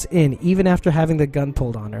jumps in, even after having the gun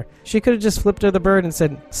pulled on her. She could have just flipped her the bird and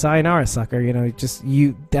said, "Sayonara, sucker."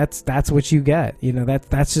 That's what you get.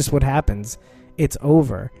 That's just what happens. It's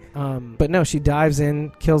over. But no, she dives in,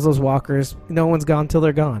 kills those walkers. No one's gone till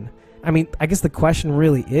they're gone. I mean, I guess the question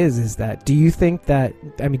really is that do you think that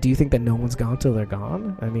no one's gone till they're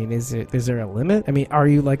gone? I mean, is there a limit? I mean, are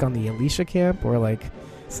you like on the Alicia camp, or like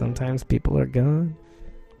sometimes people are gone?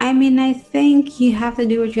 I mean, I think you have to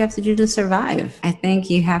do what you have to do to survive. I think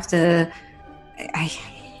you have to,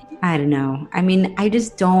 I don't know. I mean, I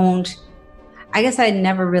guess I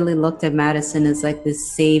never really looked at Madison as like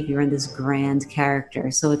this savior and this grand character.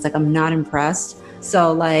 So it's like, I'm not impressed.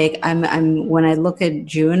 So like, I'm when I look at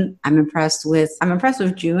June, I'm impressed with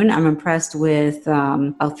June. I'm impressed with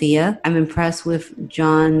Althea. I'm impressed with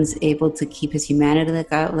John's able to keep his humanity,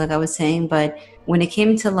 like I was saying. But when it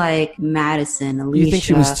came to like Madison, Alicia, you think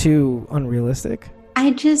she was too unrealistic?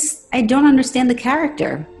 I don't understand the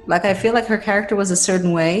character. Like, I feel like her character was a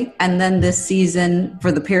certain way, and then this season,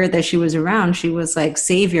 for the period that she was around, she was like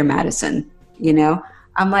Savior Madison,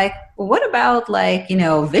 I'm like, well, what about like,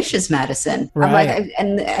 vicious Madison? Right.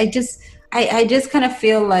 I'm like, I just kind of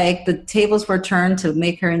feel like the tables were turned to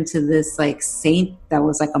make her into this like saint that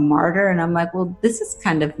was like a martyr. And I'm like, well, this is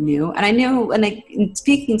kind of new. And I knew, in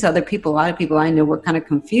speaking to other people, a lot of people I know were kind of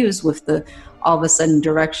confused with the all of a sudden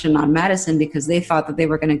direction on Madison, because they thought that they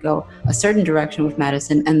were going to go a certain direction with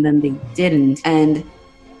Madison, and then they didn't. And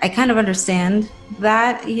I kind of understand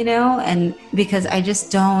that, and because I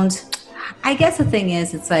just don't. I guess the thing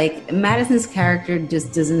is, it's like Madison's character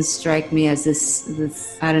just doesn't strike me as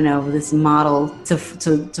this I don't know, this model to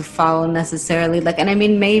follow necessarily. Like, and I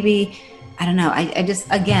mean, maybe, I don't know. I just,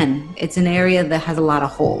 again, it's an area that has a lot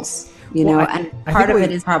of holes, and part of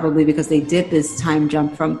it is probably because they did this time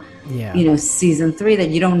jump from, season 3, that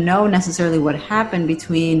you don't know necessarily what happened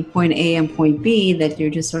between point A and point B, that you're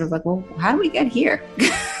just sort of like, well, how do we get here?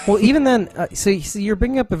 Well, even then, so you're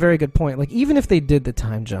bringing up a very good point. Like, even if they did the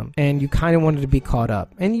time jump and you kind of wanted to be caught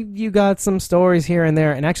up, and you got some stories here and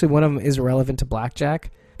there, and actually one of them is relevant to Blackjack,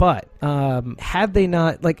 but had they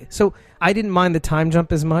not, like, so I didn't mind the time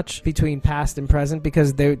jump as much between past and present,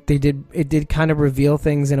 because it did kind of reveal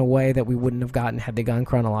things in a way that we wouldn't have gotten had they gone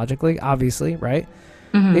chronologically, obviously, right?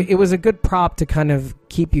 Mm-hmm. It was a good prop to kind of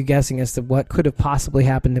keep you guessing as to what could have possibly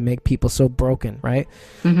happened to make people so broken, right?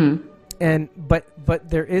 Mm-hmm. But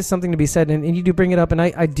there is something to be said, and you do bring it up, and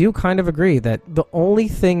I do kind of agree that the only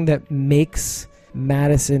thing that makes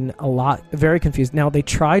Madison very confused. Now, they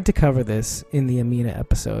tried to cover this in the Amina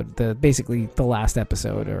episode, basically the last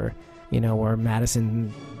episode, or where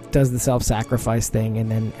Madison does the self-sacrifice thing,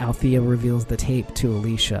 and then Althea reveals the tape to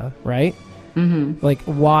Alicia, right? Like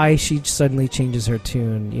why she suddenly changes her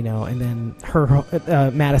tune, you know, and then her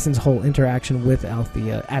Madison's whole interaction with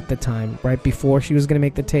Althea at the time, right before she was going to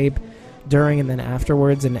make the tape, during and then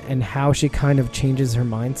afterwards, and how she kind of changes her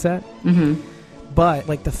mindset. But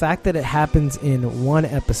like the fact that it happens in one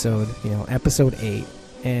episode, you know, episode 8,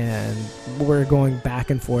 and we're going back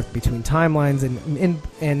and forth between timelines,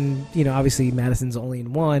 and you know, obviously Madison's only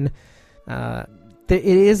in one. It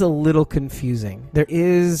is a little confusing.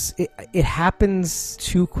 It happens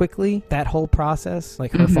too quickly, that whole process,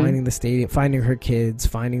 like her finding the stadium, finding her kids,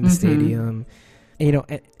 finding the stadium, you know,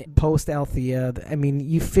 post Althea. I mean,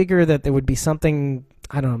 you figure that there would be something,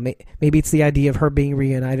 I don't know, maybe it's the idea of her being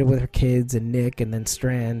reunited with her kids and Nick and then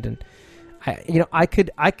Strand, and I could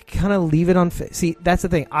kind of leave it on. See, that's the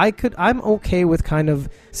thing. I'm okay with kind of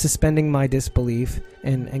suspending my disbelief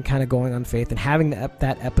and kind of going on faith and having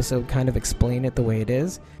that episode kind of explain it the way it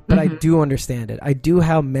is. But I do understand it. I do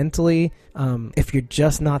how mentally, if you're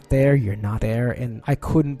just not there, you're not there, and I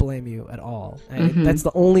couldn't blame you at all. That's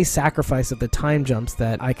the only sacrifice of the time jumps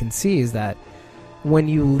that I can see, is that when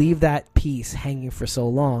you leave that piece hanging for so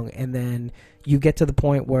long, and then you get to the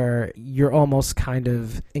point where you're almost kind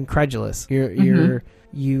of incredulous.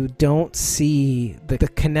 You don't see the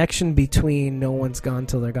connection between no one's gone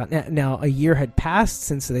till they're gone. Now, a year had passed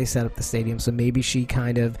since they set up the stadium, so maybe she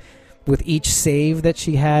kind of, with each save that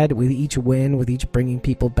she had, with each win, with each bringing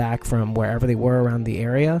people back from wherever they were around the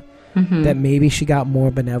area, that maybe she got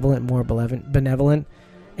more benevolent.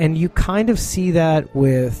 And you kind of see that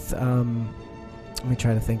with... let me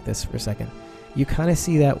try to think this for a second. You kind of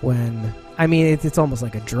see that when... I mean, it's almost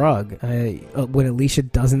like a drug. When Alicia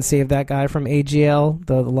doesn't save that guy from AGL,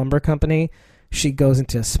 the lumber company, she goes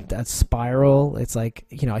into a spiral. It's like,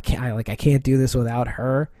 you know, I can't do this without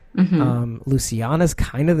her. Luciana's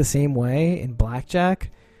kind of the same way in Blackjack,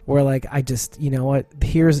 where like, I just, you know what,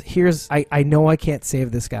 I know I can't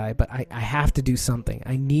save this guy, but I have to do something.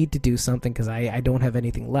 I need to do something because I don't have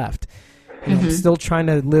anything left. You know, I'm still trying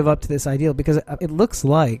to live up to this ideal, because it looks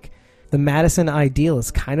like the Madison ideal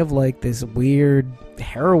is kind of like this weird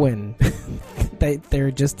heroin that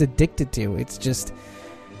they're just addicted to. It's just,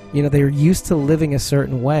 you know, they're used to living a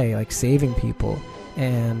certain way, like saving people,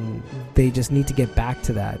 and they just need to get back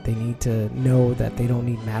to that. They need to know that they don't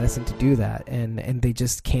need Madison to do that, and they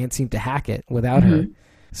just can't seem to hack it without her.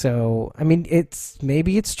 So, I mean,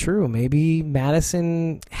 maybe it's true. Maybe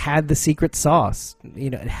Madison had the secret sauce. You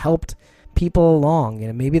know, it helped people along. You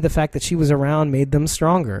know, maybe the fact that she was around made them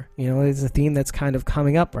stronger. You know, it's a theme that's kind of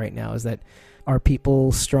coming up right now, is that, are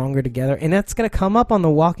people stronger together? And that's going to come up on The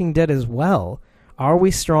Walking Dead as well. Are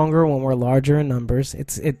we stronger when we're larger in numbers?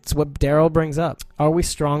 It's what Daryl brings up. Are we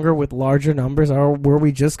stronger with larger numbers, or were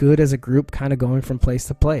we just good as a group, kind of going from place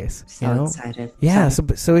to place? So excited. Yeah,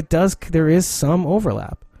 so it does. There is some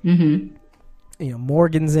overlap. You know,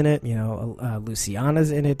 Morgan's in it. You know,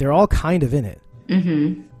 Luciana's in it. They're all kind of in it.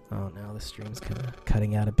 Oh, now the stream's kind of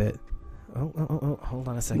cutting out a bit. Oh, hold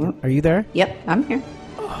on a second. Whoop. Are you there? Yep, I'm here.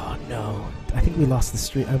 Oh, no. I think we lost the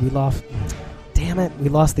stream. Damn it. We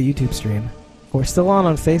lost the YouTube stream. We're still on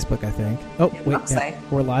Facebook, I think. Oh, wait. Yeah,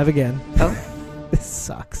 we're live again. Oh. This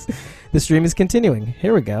sucks. The stream is continuing.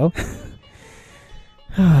 Here we go.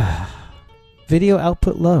 Video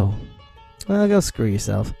output low. Well, go screw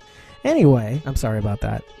yourself. Anyway, I'm sorry about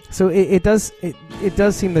that. So it does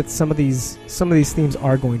seem that some of these themes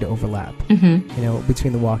are going to overlap. You know,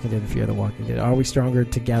 between The Walking Dead and Fear the Walking Dead. Are we stronger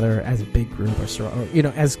together as a big group, or you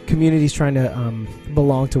know, as communities trying to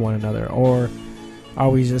belong to one another, or are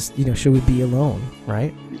we just, you know, should we be alone,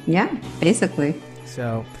 right? Yeah, basically.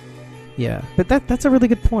 So, yeah, but that's a really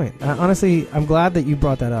good point. Honestly, I'm glad that you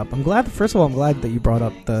brought that up. First of all, I'm glad that you brought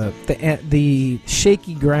up the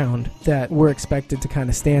shaky ground that we're expected to kind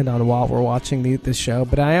of stand on while we're watching this show.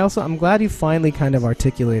 But I'm glad you finally kind of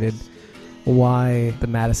articulated why the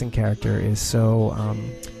Madison character is so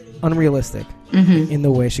unrealistic in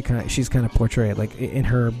the way she's kind of portrayed, like in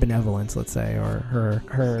her benevolence, let's say, or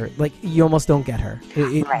her like, you almost don't get her.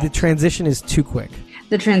 Right. The transition is too quick.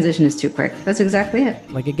 The transition is too quick. That's exactly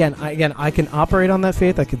it. Like, again, I can operate on that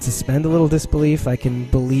faith. I can suspend a little disbelief. I can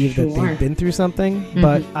believe that they've been through something,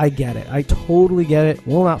 but I get it. I totally get it.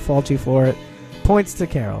 Will not fault you for it. Points to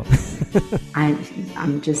Carol.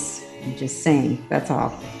 I'm just saying. That's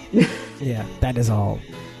all. Yeah, that is all.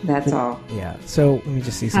 That's all. Yeah. So let me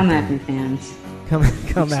just see something. Come at me, fans.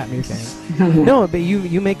 Come at me, fans. No, but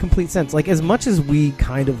you make complete sense. Like, as much as we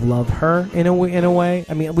kind of love her in a way.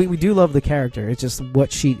 I mean, we do love the character. It's just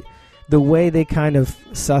the way they kind of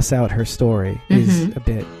suss out her story is a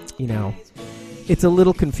bit, you know, it's a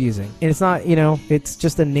little confusing. And it's not, it's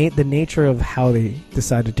just the nature of how they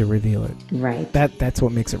decided to reveal it. Right. That's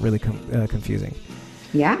what makes it really confusing.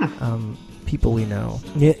 Yeah. People we know.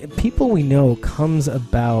 Yeah, People We Know comes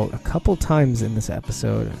about a couple times in this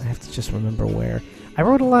episode. I have to just remember where. I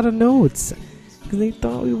wrote a lot of notes because they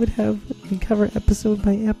thought we would cover episode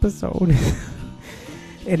by episode.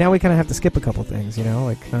 And now we kind of have to skip a couple things,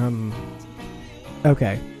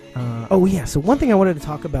 okay. So one thing I wanted to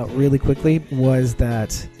talk about really quickly was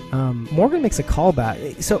that Morgan makes a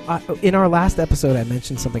callback. So in our last episode, I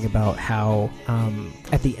mentioned something about how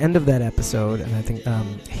at the end of that episode, and I think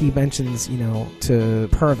he mentions, to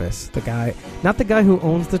Purvis, the guy, not the guy who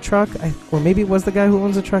owns the truck, or maybe it was the guy who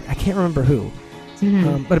owns the truck. I can't remember who.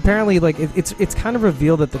 Mm-hmm. But apparently, it's kind of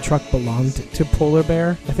revealed that the truck belonged to Polar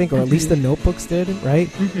Bear, I think, or at least the notebooks did, right?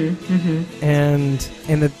 Mm-hmm. Mm-hmm. And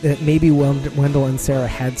that maybe Wendell and Sarah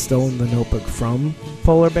had stolen the notebook from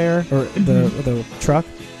Polar Bear or the truck.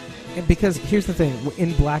 And because here's the thing: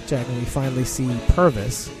 in Blackjack, when we finally see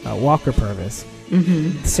Purvis, Walker Purvis,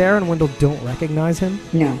 Sarah and Wendell don't recognize him.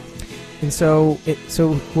 No. And so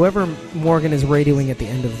whoever Morgan is radioing at the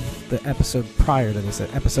end of the episode prior to this,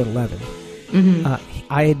 episode 11.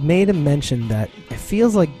 I had made a mention that it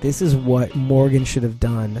feels like this is what Morgan should have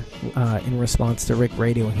done in response to Rick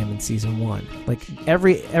radioing him in season 1. Like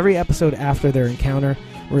every episode after their encounter,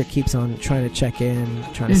 Rick keeps on trying to check in,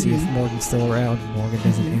 trying to see if Morgan's still around. Morgan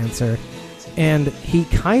doesn't answer. And he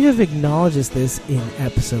kind of acknowledges this in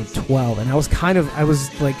episode 12. And I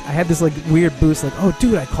had this like weird boost, like, oh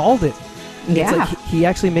dude, I called it. Yeah. It's like he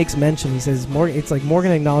actually makes mention. He says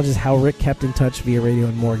Morgan acknowledges how Rick kept in touch via radio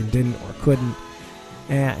and Morgan didn't or couldn't,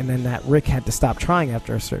 and then that Rick had to stop trying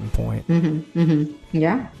after a certain point.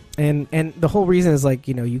 Yeah. And the whole reason is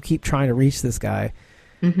you keep trying to reach this guy,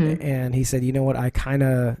 and he said, you know what, I kind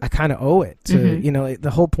of owe it to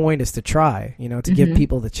the whole point is to try, to give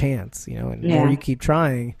people the chance, and the more you keep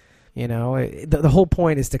trying. The whole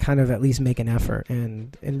point is to kind of at least make an effort,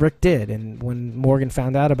 and Rick did. And when Morgan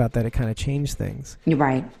found out about that, it kind of changed things.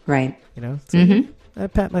 Right. So I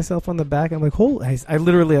pat myself on the back. I'm like, holy! I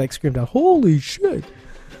literally screamed out, "Holy shit!"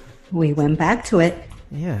 We went back to it.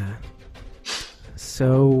 Yeah.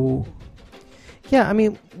 So, yeah. I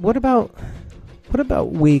mean, what about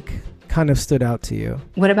Week? Kind of stood out to you?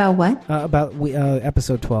 What about what? About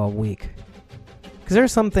episode 12, Week. Because there are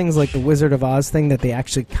some things like the Wizard of Oz thing that they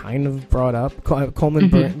actually kind of brought up.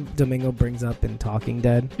 Coleman Domingo brings up in Talking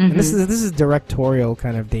Dead, and this is directorial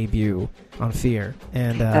kind of debut on Fear.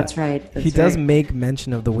 And that's right. He does make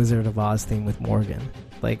mention of the Wizard of Oz thing with Morgan.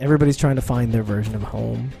 Like everybody's trying to find their version of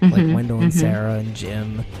home, like Wendell and Sarah and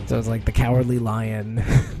Jim. So it's like the Cowardly Lion,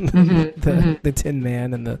 the Tin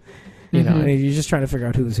Man, and and you're just trying to figure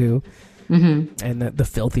out who's who. And the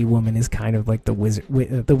filthy woman is kind of like the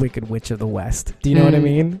Wicked Witch of the West. Do you know what I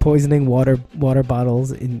mean? Poisoning water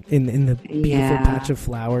bottles in the beautiful patch of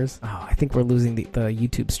flowers. Oh, I think we're losing the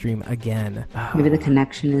YouTube stream again. Oh. Maybe the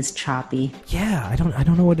connection is choppy. Yeah, I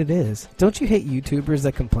don't know what it is. Don't you hate YouTubers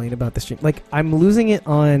that complain about the stream? Like I'm losing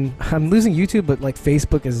YouTube, but like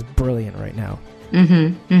Facebook is brilliant right now.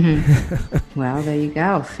 Well, there you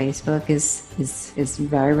go. Facebook is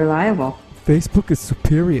very reliable. Facebook is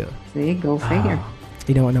superior. See, go figure.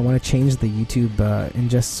 And I want to change the YouTube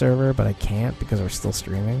ingest server, but I can't because we're still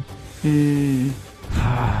streaming. This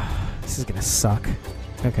is gonna suck.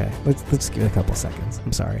 Okay, let's give it a couple seconds.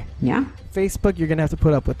 I'm sorry. Yeah. Facebook, you're gonna have to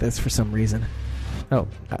put up with this for some reason. Oh,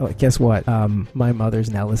 guess what? My mother's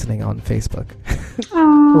now listening on Facebook.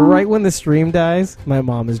 Right when the stream dies, my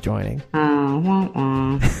mom is joining. Oh,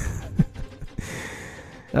 wah.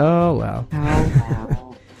 Oh well. Oh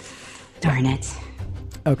well. Darn it.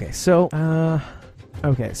 Okay, so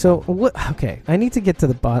what? Okay, I need to get to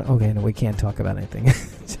the bottom. Okay, no, we can't talk about anything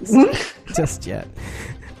just yet.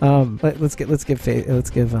 Let's give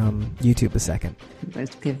YouTube a second.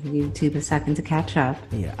 Let's give YouTube a second to catch up.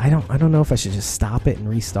 Yeah, I don't know if I should just stop it and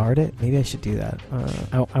restart it. Maybe I should do that.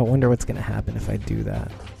 I wonder what's gonna happen if I do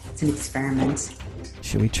that. It's an experiment.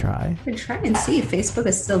 Should we try? We try and see if Facebook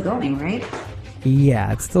is still going, right?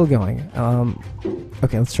 Yeah, it's still going.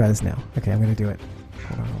 Okay, let's try this now. Okay, I'm gonna do it.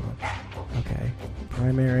 Hold on. Okay,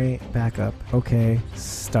 primary, backup. Okay,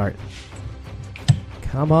 start.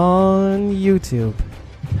 Come on, YouTube.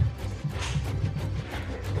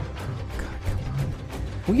 Oh God, come on.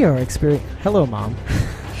 We are experiencing. Hello, Mom.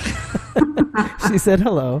 She said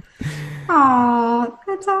hello. Oh,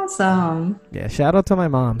 that's awesome. Yeah, shout out to my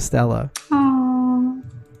mom, Stella. Oh.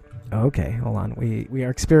 Okay, hold on. We are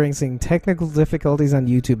experiencing technical difficulties on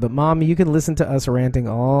YouTube, but Mom, you can listen to us ranting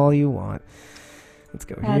all you want. Let's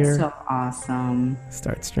go That's here. so awesome.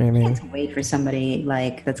 Start streaming. I can't wait for somebody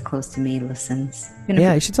like that's close to me listens.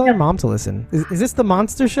 Yeah, you should tell your mom to listen. Is this the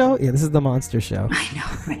Monster Show? Yeah, this is the Monster Show. I know,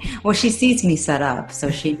 right? Well, she sees me set up, so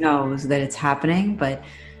she knows that it's happening. But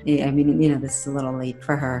I mean, this is a little late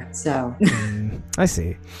for her. So I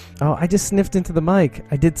see. Oh, I just sniffed into the mic.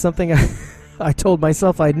 I did something I told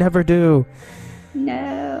myself I'd never do.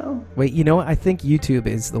 no. Wait, you know what? I think YouTube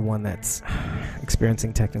is the one that's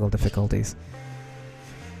experiencing technical difficulties.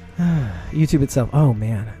 YouTube itself. Oh,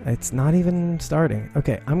 man. It's not even starting.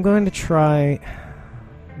 Okay, I'm going to try...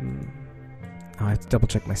 Oh, I have to double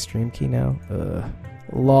check my stream key now.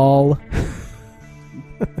 Lol.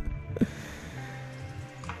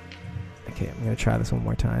 Okay, I'm going to try this one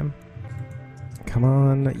more time. Come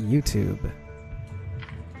on, YouTube.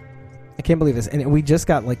 I can't believe this. And we just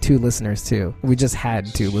got like 2 listeners, too. We just had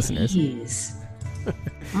 2 listeners. Jeez.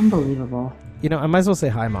 Unbelievable. You know, I might as well say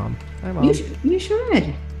hi, Mom. Hi, Mom. You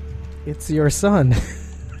should. It's your son,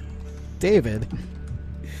 David.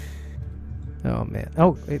 Oh, man.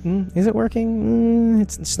 Oh, is it working?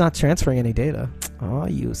 It's not transferring any data. Oh,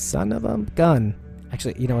 you son of a gun.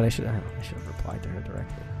 Actually, you know what? I should have replied to her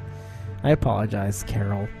directly. I apologize,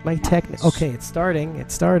 Carol. Okay, it's starting.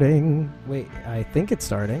 It's starting. Wait, I think it's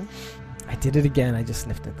starting. I did it again. I just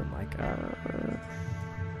sniffed at the mic. Okay,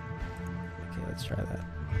 let's try that.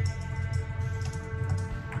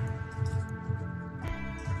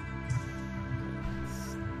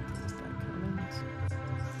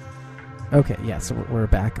 Okay, yeah, so we're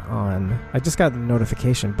back on. I just got a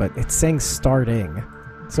notification, but it's saying starting.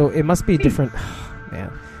 So it must be different. Man,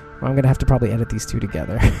 well, I'm going to have to probably edit these 2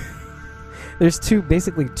 together. There's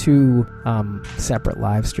basically two separate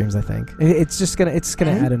live streams, I think. It's gonna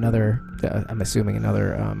add another, I'm assuming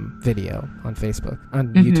another video on Facebook,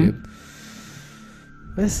 on YouTube.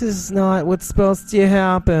 This is not what's supposed to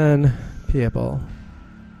happen, people.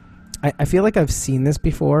 I feel like I've seen this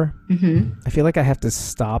before. I feel like I have to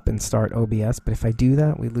stop and start OBS, but if I do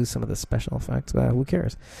that, we lose some of the special effects. But who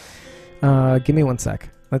cares? Give me 1 sec.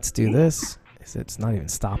 Let's do this. It's not even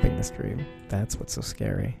stopping the stream. That's what's so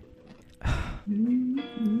scary. Okay,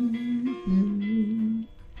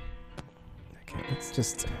 let's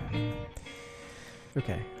just...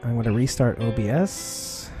 Okay, I'm going to restart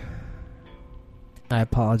OBS. I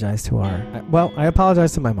apologize to I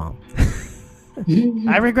apologize to my mom.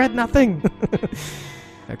 I regret nothing.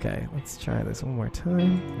 Okay, let's try this one more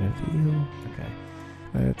time. Review. Okay,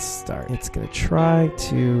 let's start. It's going to try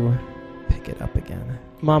to pick it up again.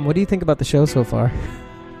 Mom, what do you think about the show so far?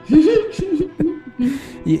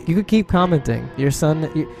 You could keep commenting. Your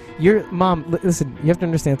son, your mom, listen, you have to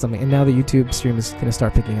understand something. And now the YouTube stream is going to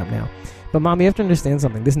start picking up now. But Mom, you have to understand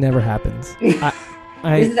something. This never happens. This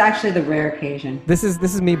is actually the rare occasion. This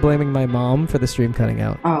is me blaming my mom for the stream cutting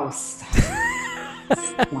out. Oh, stop.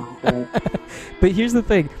 Stop it. But here's the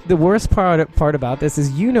thing. The worst part about this is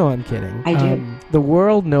I'm kidding. I do. The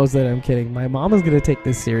world knows that I'm kidding. My mom is going to take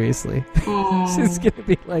this seriously. She's going to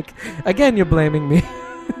be like, again, you're blaming me.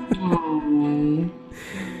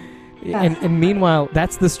 And meanwhile,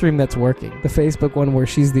 that's the stream that's working. The Facebook one where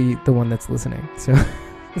she's the one that's listening. So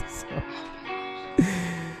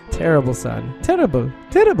terrible, son. Terrible.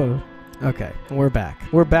 Okay, we're back.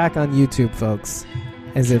 We're back on YouTube, folks.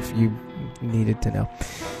 As if you needed to know.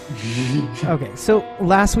 Okay, so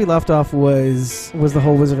last we left off was the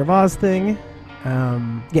whole Wizard of Oz thing.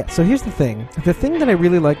 So here's the thing. The thing that I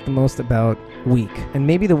really like the most about Week, and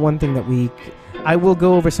maybe the one thing that I will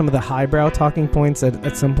go over some of the highbrow talking points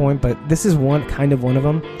at some point, but this is one of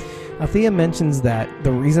them. Althea mentions that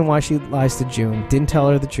the reason why she lies to June, didn't tell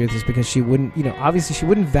her the truth, is because she wouldn't, obviously she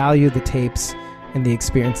wouldn't value the tapes and the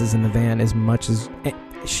experiences in the van as much as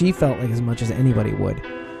she felt like as much as anybody would.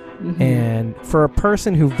 And for a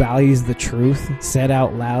person who values the truth said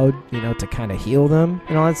out loud, to kind of heal them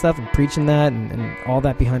and all that stuff, and preaching that and all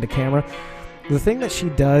that behind a camera, the thing that she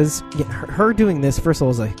does, her doing this, first of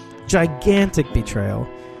all, is a gigantic betrayal.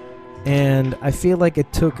 And I feel like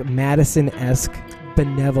it took Madison-esque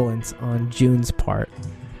benevolence on June's part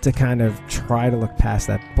to kind of try to look past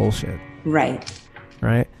that bullshit. Right.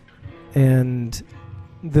 And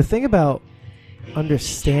the thing about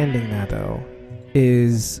understanding that, though,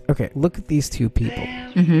 is, okay, look at these two people.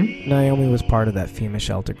 Naomi was part of that FEMA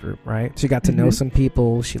shelter group, right? She got to know some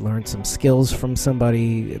people. She learned some skills from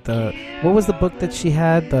somebody. What was the book that she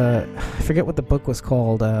had? I forget what the book was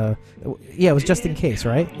called. It was Just in Case,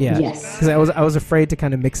 right? Yeah. Yes. Because I was afraid to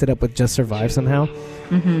kind of mix it up with Just Survive somehow.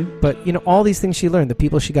 But, all these things she learned, the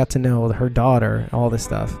people she got to know, her daughter, all this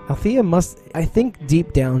stuff. Althea I think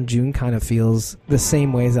deep down, June kind of feels the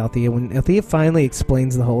same way as Althea. When Althea finally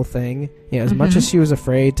explains the whole thing, as much as she was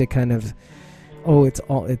afraid to kind of oh,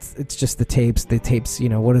 it's just the tapes. The tapes, you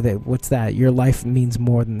know, what's that? Your life means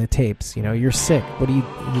more than the tapes. You know, you're sick. Are you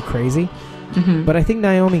crazy? Mm-hmm. But I think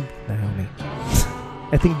Naomi,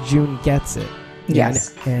 I think June gets it.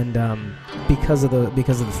 Yes. And because of the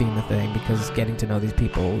FEMA thing, because getting to know these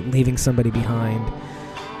people, leaving somebody behind.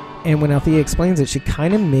 And when Althea explains it, she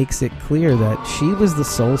kind of makes it clear that she was the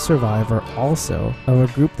sole survivor also of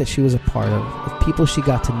a group that she was a part of people she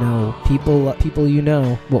got to know, people you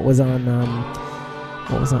know, what's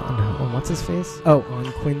his face? Oh,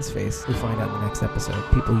 on Quinn's face, we find out in the next episode,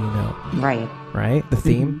 people you know. Right? The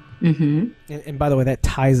theme? Mm-hmm. And by the way, that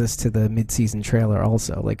ties us to the mid-season trailer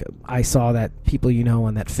also. Like, I saw that people you know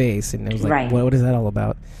on that face, and it was like, what is that all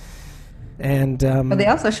about? And but they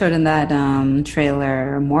also showed in that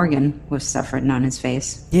trailer Morgan was suffering on his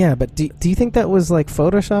face. Yeah, but do you think that was like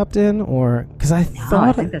photoshopped in, or because I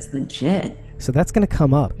think that's legit. So that's going to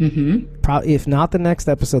come up. Mm-hmm. Probably, if not the next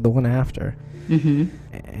episode, the one after. Mm-hmm.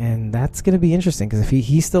 And that's going to be interesting because if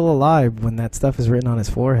he's still alive when that stuff is written on his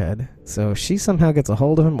forehead, so she somehow gets a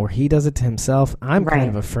hold of him, or he does it to himself. I'm kind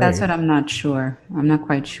of afraid. That's what I'm not sure. I'm not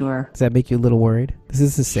quite sure. Does that make you a little worried? This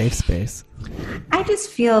is a safe space. I just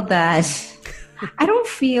feel that I don't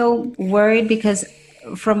feel worried because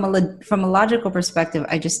from a logical perspective,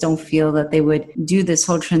 I just don't feel that they would do this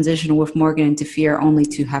whole transition with Morgan into fear only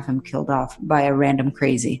to have him killed off by a random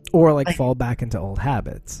crazy. Or like fall back into old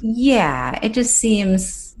habits. Yeah, it just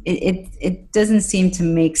seems... It doesn't seem to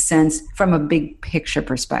make sense from a big picture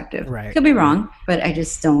perspective. Right. Could be wrong, but I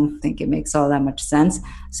just don't think it makes all that much sense.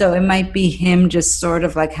 So it might be him just sort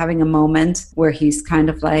of like having a moment where he's kind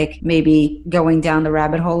of like maybe going down the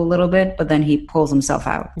rabbit hole a little bit, but then he pulls himself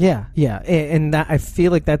out. Yeah, and that I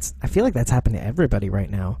feel like that's happened to everybody right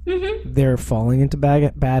now. Mm-hmm. They're falling into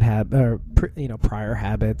bad habits, or prior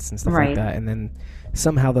habits and stuff like that, and then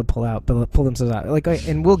somehow they'll pull themselves out. Like,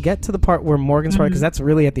 and we'll get to the part where Morgan's part, because that's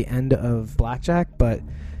really at the end of Blackjack, but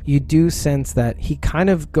you do sense that he kind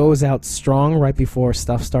of goes out strong right before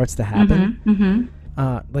stuff starts to happen.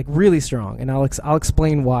 Like really strong, and I'll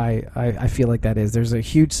explain why I feel like that is. There's a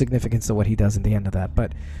huge significance to what he does at the end of that.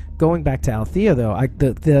 But going back to Althea, though,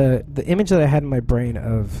 the image that I had in my brain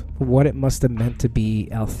of what it must have meant to be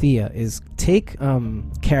Althea is take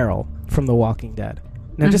Carol from The Walking Dead.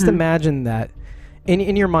 Now, just imagine that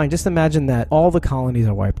in your mind. Just imagine that all the colonies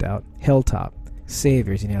are wiped out. Hilltop,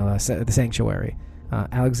 Saviors, the Sanctuary,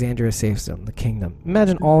 Alexandria Safe Zone, the Kingdom.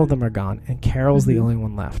 Imagine all of them are gone, and Carol's the only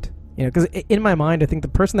one left. Because in my mind, I think the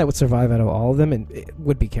person that would survive out of all of them it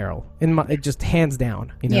would be Carol. Just hands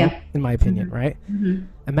down, in my opinion, right? Mm-hmm.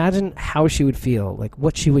 Imagine how she would feel, like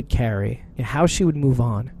what she would carry, how she would move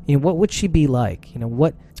on. What would she be like?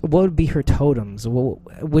 What would be her totems?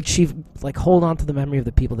 Would she like hold on to the memory of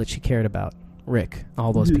the people that she cared about? Rick,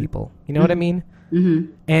 all those people. You know what I mean?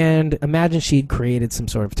 Mm-hmm. And imagine she'd created some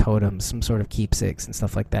sort of totems, some sort of keepsakes and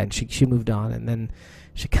stuff like that. And she moved on, and then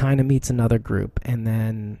she kind of meets another group, and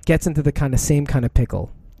then gets into the same kind of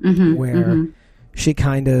pickle where she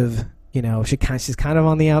kind of, she's kind of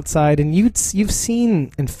on the outside, and you've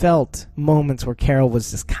seen and felt moments where Carol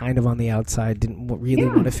was just kind of on the outside, didn't really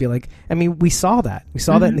want to feel like. I mean, we saw that. We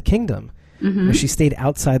saw that in the Kingdom, where she stayed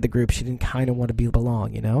outside the group. She didn't kind of want to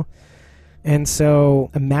belong, And so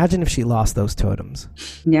imagine if she lost those totems.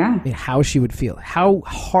 Yeah. How she would feel. How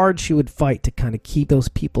hard she would fight to kind of keep those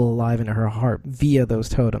people alive in her heart via those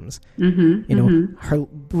totems. Her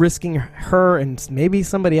risking her and maybe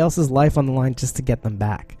somebody else's life on the line just to get them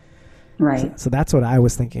back. Right. So that's what I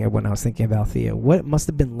was thinking of when I was thinking of Althea. What it must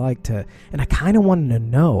have been like to... And I kind of wanted to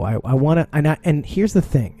know. I want to... And here's the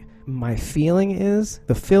thing. My feeling is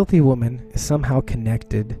the filthy woman is somehow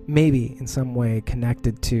connected, maybe in some way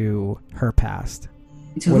connected to her past.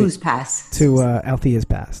 To whose past? To Althea's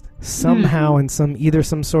past. Somehow, in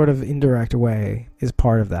some sort of indirect way, is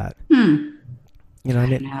part of that. You know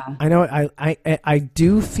what I mean? I know. I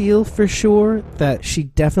do feel for sure that she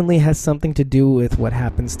definitely has something to do with what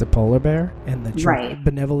happens to Polar Bear and the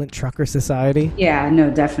Benevolent Trucker Society. Yeah,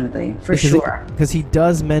 no, definitely. For sure. Because he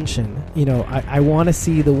does mention, I want to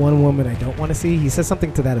see the one woman I don't want to see. He says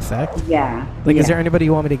something to that effect. Yeah. Like, is there anybody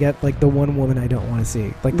you want me to get? Like, the one woman I don't want to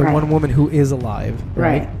see. Like, the one woman who is alive.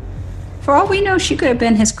 Right? For all we know, she could have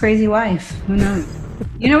been his crazy wife. Who knows?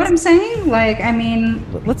 You know what I'm saying? Like, I mean...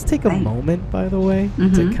 Let's take a moment, by the way,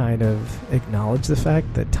 to kind of acknowledge the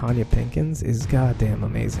fact that Tanya Pinkins is goddamn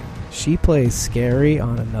amazing. She plays scary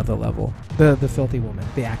on another level. The filthy woman.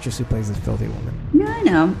 The actress who plays the filthy woman. Yeah, I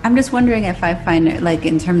know. I'm just wondering if I find, like,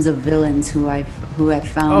 in terms of villains who I've who I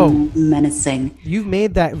found menacing. You've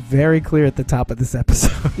made that very clear at the top of this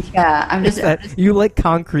episode. Yeah, I'm just you like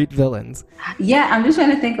concrete villains. Yeah, I'm just trying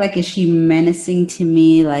to think, like, is she menacing to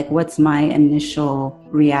me? Like, what's my initial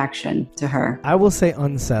reaction to her? I will say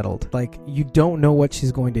unsettled. Like, you don't know what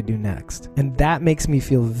she's going to do next. And that makes me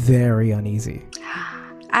feel very uneasy.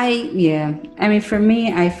 I mean, for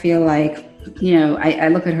me, I feel like, you know, I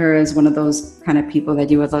look at her as one of those kind of people that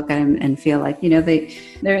you would look at and feel like, you know,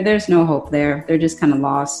 there's no hope there. They're just kind of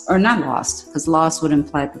lost, or not lost, because lost would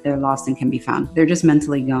imply that they're lost and can be found. They're just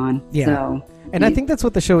mentally gone. Yeah. So, and I think that's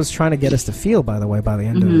what the show is trying to get us to feel, by the way, by the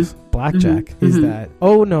end of Blackjack, is that,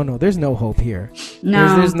 oh, no, there's no hope here.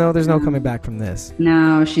 No. There's no coming back from this.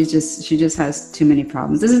 No, she just has too many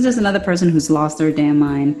problems. This is just another person who's lost their damn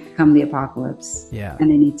mind come the apocalypse. Yeah. And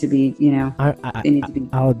they need to be, you know,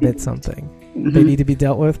 I'll admit something. They need to be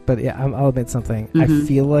dealt with, but yeah, I'll admit something. I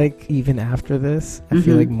feel like even after this, I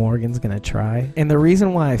feel like Morgan's going to try. And the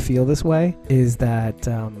reason why I feel this way is that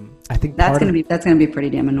I think that's gonna be pretty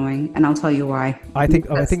damn annoying, and I'll tell you why. I think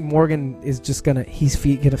Morgan is just gonna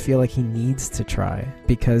feel like he needs to try,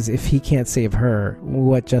 because if he can't save her,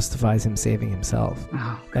 what justifies him saving himself?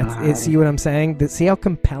 Oh, God. See what I'm saying? See how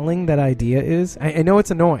compelling that idea is? I know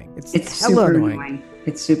it's annoying. It's hella super annoying.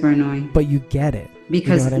 It's super annoying. But you get it.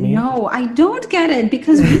 Because, you know what I mean? No, I don't get it,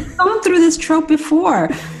 because we've gone through this trope before.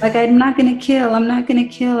 Like, I'm not going to kill. I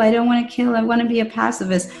don't want to kill. I want to be a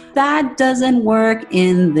pacifist. That doesn't work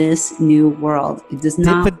in this new world. It does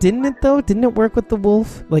not. But didn't it, though? Didn't it work with the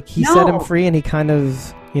wolf? Like, he set him free and he kind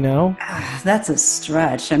of, you know? That's a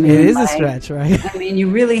stretch. I mean, it is a stretch, right? I mean, you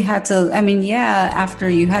really had to, after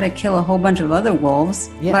you had to kill a whole bunch of other wolves.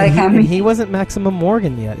 Yeah, like, and he wasn't Maximum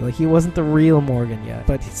Morgan yet. Like, he wasn't the real Morgan yet.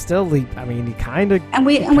 But he kind of. And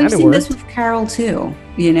we've seen this with Carol too.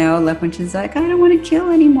 You know, like when she's like, I don't want to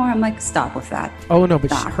kill anymore. I'm like, stop with that. Oh no,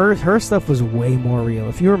 but her stuff was way more real.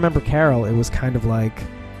 If you remember Carol, it was kind of like.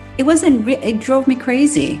 It wasn't. It drove me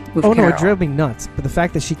crazy. With Carol. No, it drove me nuts. But the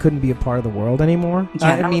fact that she couldn't be a part of the world anymore.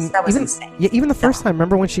 Yeah, that was insane. Yeah, even the first time.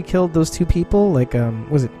 Remember when she killed those two people? Like,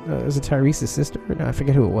 was it Tyrese's sister? No, I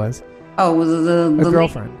forget who it was. Oh, was it the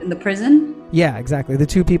girlfriend in the prison? Yeah, exactly. The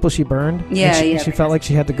two people she burned. Yeah, she felt like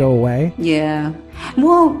she had to go away. Yeah.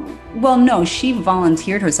 Well, no, she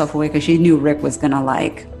volunteered herself away because she knew Rick was gonna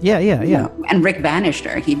Yeah. You know, and Rick banished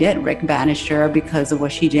her. He did. Rick banished her because of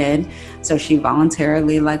what she did. So she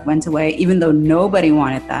voluntarily went away, even though nobody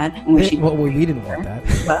wanted that. And we didn't want that.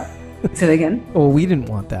 What? Say that again? Well, we didn't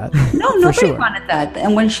want that. No, nobody wanted that.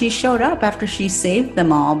 And when she showed up after she saved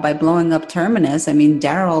them all by blowing up Terminus, I mean,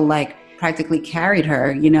 Daryl practically carried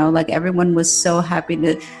her, you know, everyone was so happy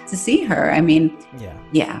to see her. I mean,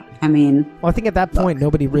 yeah. I mean, well, I think at that point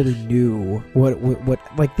nobody really knew what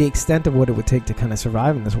the extent of what it would take to kind of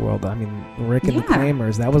survive in this world. I mean, Rick and the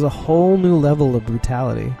Claimers, that was a whole new level of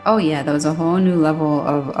brutality. Oh yeah, that was a whole new level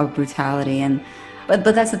of brutality. And but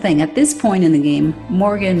that's the thing. At this point in the game,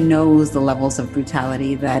 Morgan knows the levels of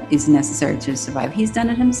brutality that is necessary to survive. He's done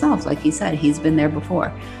it himself. Like he said, he's been there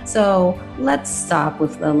before. So let's stop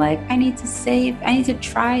with the I need to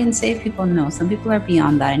try and save people. No, some people are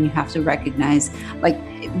beyond that, and you have to recognize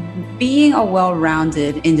being a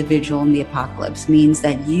well-rounded individual in the apocalypse means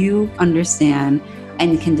that you understand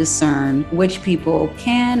and can discern which people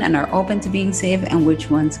can and are open to being saved and which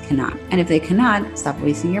ones cannot. And if they cannot, stop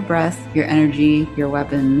wasting your breath, your energy, your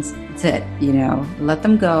weapons. That's it. You know, let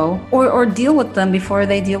them go or deal with them before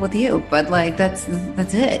they deal with you. But that's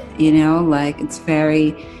it. You know, it's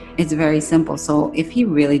very simple. So if he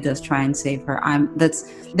really does try and save her,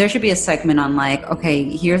 there should be a segment on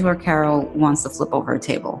okay, here's where Carol wants to flip over a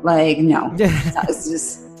table. No, it's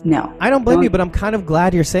just. No. I don't blame you, but I'm kind of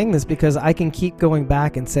glad you're saying this because I can keep going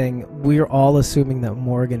back and saying we're all assuming that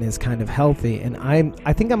Morgan is kind of healthy, and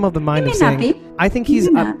I think I'm of the mind of saying I think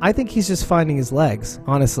he's just finding his legs,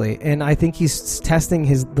 honestly, and I think he's testing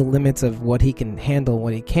the limits of what he can handle,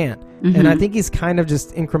 what he can't, and I think he's kind of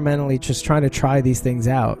just incrementally just trying to try these things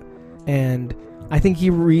out, and I think he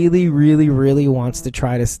really, really, really wants to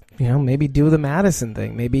try to maybe do the Madison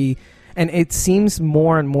thing, maybe. And it seems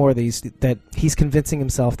more and more that he's convincing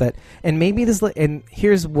himself that, and maybe this. And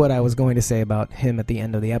here's what I was going to say about him at the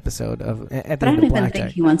end of the episode But I don't even think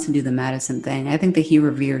he wants to do the Madison thing. I think that he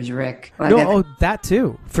reveres Rick. That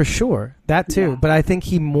too, for sure, that too. Yeah. But I think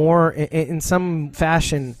he more, in some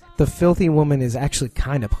fashion, the filthy woman is actually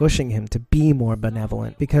kind of pushing him to be more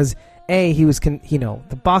benevolent because he was,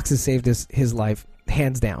 the boxes saved his life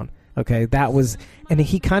hands down. Okay, that was, and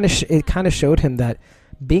it kind of showed him that.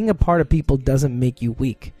 Being a part of people doesn't make you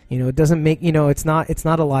weak. It doesn't make, it's not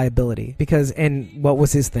a liability because, and what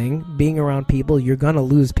was his thing? Being around people, you're going to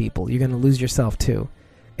lose people. You're going to lose yourself too.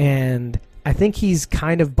 And I think he's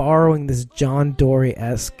kind of borrowing this John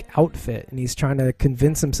Dory-esque outfit, and he's trying to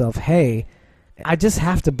convince himself, hey, I just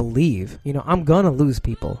have to believe. I'm going to lose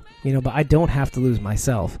people, but I don't have to lose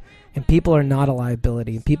myself. And people are not a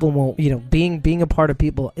liability. People won't, being a part of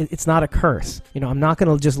people, it's not a curse. I'm not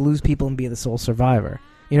going to just lose people and be the sole survivor.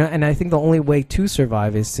 And I think the only way to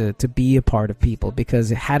survive is to be a part of people, because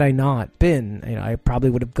had I not been, I probably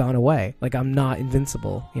would have gone away. Like, I'm not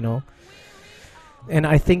invincible, And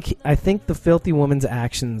I think the filthy woman's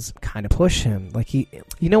actions kind of push him. Like,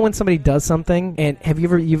 when somebody does something, and have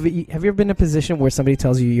you ever been in a position where somebody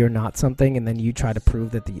tells you you're not something, and then you try to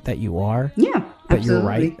prove that you are? Yeah, that absolutely. You're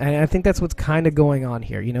right. And I think that's what's kind of going on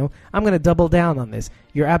here. I'm going to double down on this.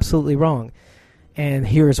 You're absolutely wrong, and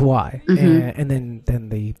here's why. And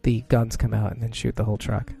then the guns come out and then shoot the whole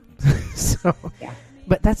truck. So, yeah.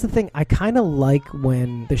 But that's the thing. I kind of like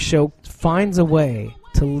when the show finds a way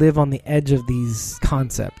to live on the edge of these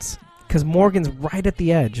concepts, because Morgan's right at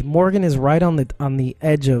the edge. Morgan is right on the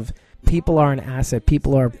edge of people are an asset.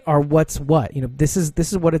 People are what's what. This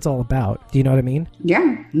is what it's all about. Do you know what I mean?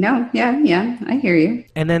 Yeah. No. Yeah. I hear you.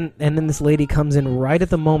 And then this lady comes in right at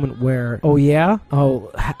the moment where, oh yeah, how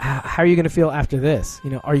are you going to feel after this?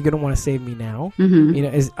 Are you going to want to save me now?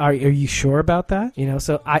 Are you sure about that?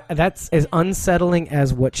 So that's as unsettling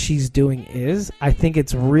as what she's doing is. I think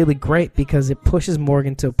it's really great because it pushes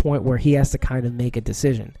Morgan to a point where he has to kind of make a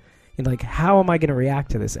decision. Like, how am I going to react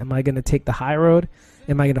to this? Am I going to take the high road?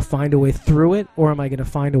 Am I going to find a way through it, or am I going to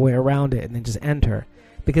find a way around it and then just end her?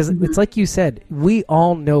 Because it's like you said, we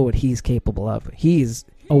all know what he's capable of. He's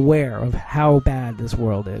aware of how bad this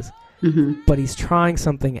world is. But he's trying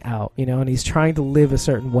something out, and he's trying to live a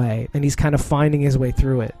certain way, and he's kind of finding his way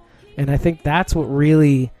through it. And I think that's what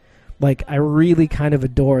really, I really kind of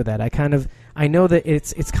adore that. I know that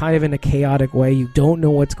it's kind of in a chaotic way. You don't know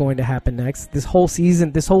what's going to happen next. This whole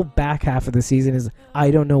season, this whole back half of the season is, I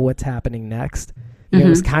don't know what's happening next. It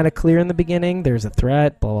was kind of clear in the beginning. There's a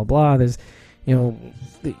threat, blah, blah, blah. There's,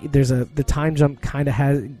 the time jump kind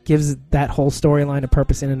of gives that whole storyline a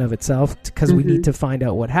purpose in and of itself, because we need to find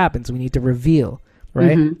out what happens. We need to reveal,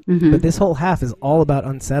 right? But this whole half is all about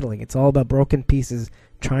unsettling. It's all about broken pieces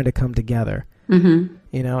trying to come together.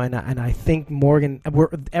 And I think Morgan,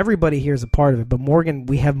 everybody here is a part of it, but Morgan,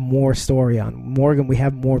 we have more story on. Morgan, we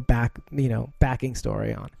have more backing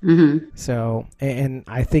story on. So, and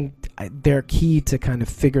I think they're key to kind of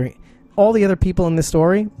figuring, all the other people in this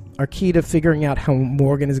story are key to figuring out how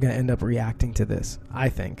Morgan is going to end up reacting to this, I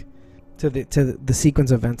think, to the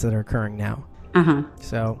sequence of events that are occurring now.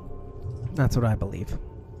 So, that's what I believe.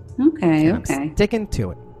 Okay. I'm sticking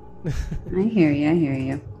to it. I hear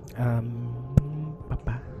you.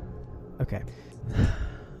 Okay.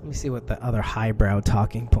 Let me see what the other highbrow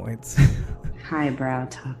talking points. Highbrow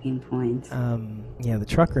talking points. Yeah, the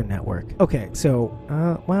trucker network. Okay, so,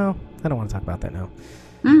 well, I don't want to talk about that now.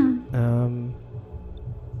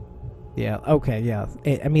 Yeah, okay, yeah.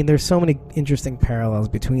 I mean, there's so many interesting parallels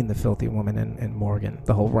between the filthy woman and Morgan.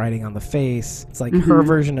 The whole writing on the face. It's like her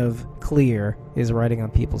version of Clear is writing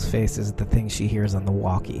on people's faces the things she hears on the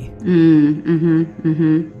walkie. You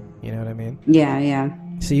know what I mean? Yeah.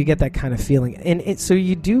 So you get that kind of feeling. And so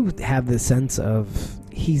you do have the sense of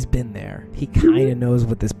he's been there. He kind of knows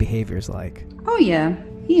what this behavior is like. Oh, yeah.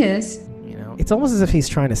 He is. It's almost as if he's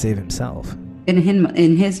trying to save himself. In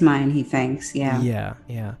his mind, he thinks, yeah.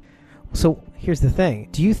 Yeah. So here's the thing.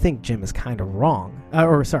 Do you think Jim is kind of wrong?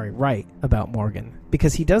 Right about Morgan?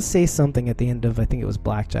 Because he does say something at the end of, I think it was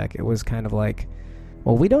Blackjack. It was kind of like,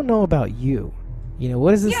 well, we don't know about you.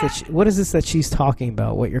 What is this? What is this that she's talking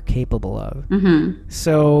about? What you're capable of?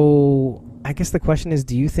 So I guess the question is,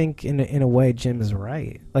 do you think in a way Jim is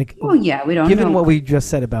right? Like, well, yeah, we don't. Given what we just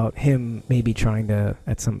said about him maybe trying to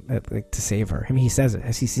to save her. I mean, he says it.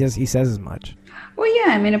 He says as much. Well,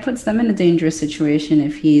 yeah. I mean, it puts them in a dangerous situation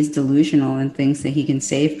if he's delusional and thinks that he can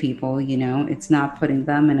save people. It's not putting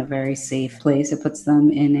them in a very safe place. It puts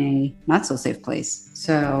them in a not so safe place.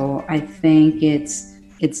 So I think it's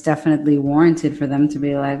definitely warranted for them to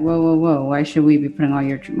be like, whoa, why should we be putting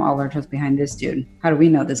all our trust behind this dude? How do we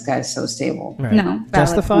know this guy's so stable? Right. No,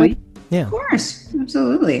 justified? Yeah, of course,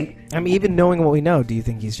 absolutely. I mean, even knowing what we know, do you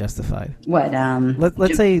think he's justified? What?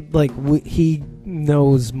 Let's say he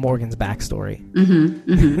knows Morgan's backstory.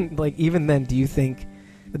 Like, even then, do you think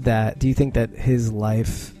that his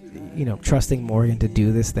life, trusting Morgan to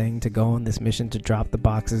do this thing, to go on this mission, to drop the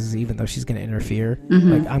boxes, even though she's going to interfere,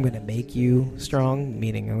 like, I'm going to make you strong,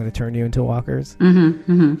 meaning I'm going to turn you into walkers.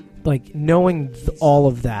 Like, knowing all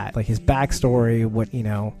of that, like his backstory,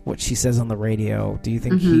 what she says on the radio, do you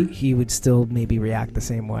think he would still maybe react the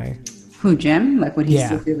same way? Who, Jim? Like, would he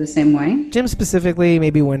still feel the same way? Jim specifically,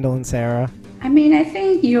 maybe Wendell and Sarah. I mean, I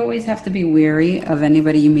think you always have to be wary of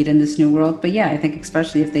anybody you meet in this new world. But yeah, I think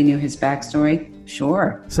especially if they knew his backstory,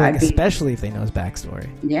 sure. So especially if they know his backstory.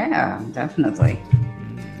 Yeah, definitely.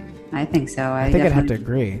 I think so. I think I'd have to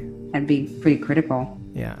agree. I'd be pretty critical.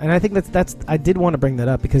 Yeah, and I think that's I did want to bring that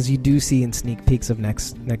up because you do see in sneak peeks of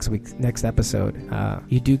next episode,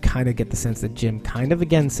 you do kind of get the sense that Jim kind of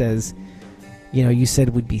again says, you know, you said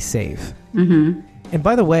we'd be safe. Mm-hmm. And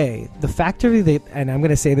by the way, the factory and I'm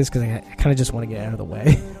going to say this because I kind of just want to get out of the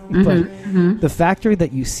way, but the factory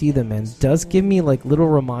that you see them in does give me like little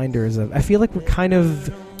reminders of, I feel like we're kind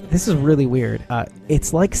of, this is really weird.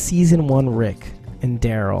 It's like season 1 Rick and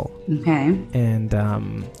Daryl. Okay. And,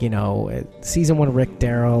 you know, season 1 Rick,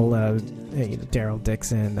 Daryl, Daryl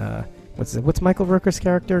Dixon, what's Michael Rooker's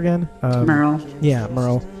character again? Merle. Yeah,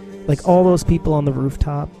 Merle. Like all those people on the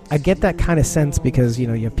rooftop. I get that kind of sense because, you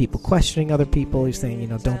know, you have people questioning other people. You're saying, you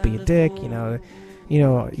know, don't be a dick, you know,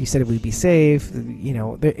 you said we'd be safe, you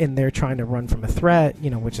know, and they're trying to run from a threat,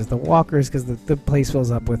 you know, which is the walkers, because the place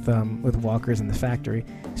fills up with walkers in the factory.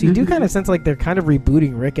 So you do kind of sense like they're kind of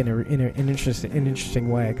rebooting Rick in an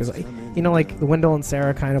interesting way, because, you know, like the Wendell and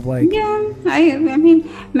Sarah kind of like. Yeah, I mean,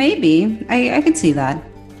 maybe I could see that.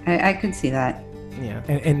 I could see that. Yeah,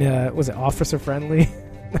 and was it Officer Friendly?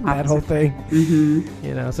 That whole thing,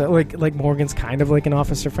 you know. So like Morgan's kind of like an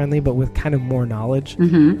Officer Friendly, but with kind of more knowledge.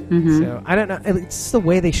 So I don't know. It's just the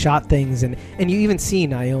way they shot things, and you even see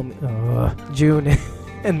Naomi, June,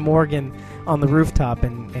 and Morgan on the rooftop,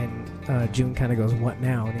 and June kind of goes, "What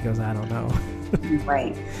now?" And he goes, "I don't know."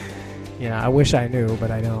 Right. Yeah, I wish I knew,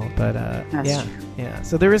 but I don't. But That's true. Yeah.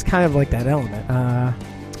 So there is kind of like that element.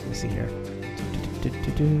 Let me see here.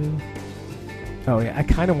 Oh, yeah, I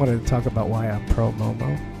kind of wanted to talk about why I'm pro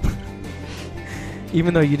Momo.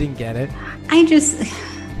 Even though you didn't get it. I just,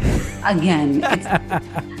 again,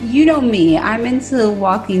 you know me. I'm into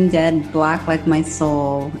Walking Dead, black like my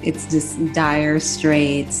soul. It's just dire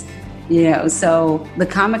straits, you know. So the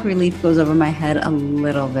comic relief goes over my head a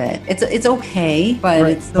little bit. It's okay, but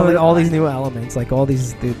right. it's... But all these new elements, like all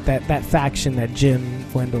these, that faction, that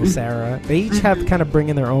Jim, Wendell, Sarah, they each have kind of bring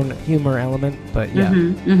in their own humor element, but yeah.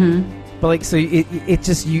 But like, so it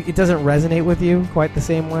doesn't resonate with you quite the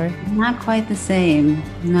same way? Not quite the same.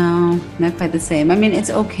 No, not quite the same. I mean,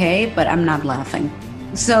 it's okay, but I'm not laughing.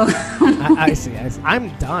 So I see.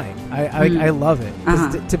 I'm dying. I love it.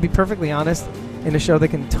 'Cause to be perfectly honest, in a show that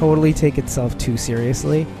can totally take itself too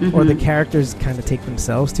seriously, or the characters kind of take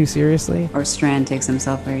themselves too seriously, or Strand takes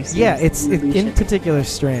himself very seriously. Yeah, it's in particular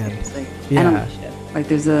Strand. I don't know shit. Like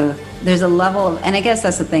there's a level of, and I guess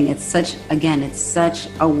that's the thing. It's such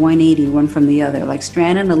a 180 one from the other. Like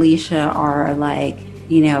Strand and Alicia are like,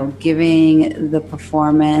 you know, giving the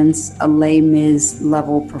performance a Les Mis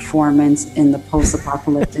level performance in the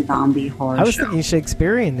post-apocalyptic zombie horror show. I was thinking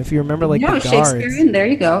Shakespearean, if you remember, like the guards. Shakespearean. There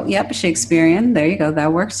you go. Yep, Shakespearean. There you go.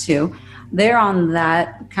 That works too. They're on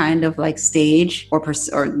that kind of like stage, or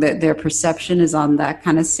their perception is on that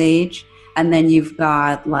kind of stage. And then you've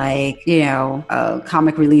got like, you know, a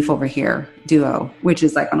comic relief over here duo, which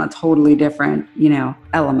is like on a totally different, you know,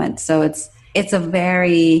 element. So it's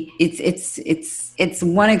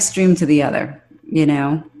one extreme to the other, you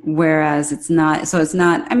know, whereas it's not,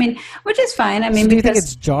 I mean, which is fine. I mean, so do you think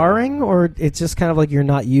it's jarring, or it's just kind of like you're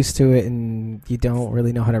not used to it and you don't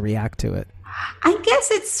really know how to react to it? I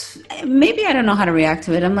guess maybe I don't know how to react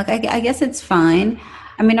to it. I'm like, I guess it's fine.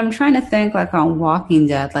 I mean, I'm trying to think like on Walking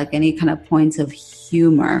Dead, like any kind of points of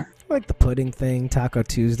humor. Like the pudding thing, Taco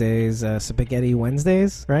Tuesdays, Spaghetti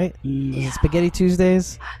Wednesdays, right? Yeah. Spaghetti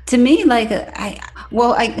Tuesdays? To me, like,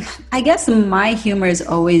 I guess my humor is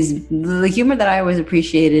always, the humor that I always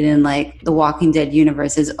appreciated in like the Walking Dead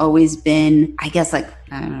universe has always been, I guess like,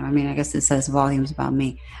 I don't know, I mean, I guess it says volumes about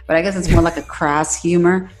me, but I guess it's more like a crass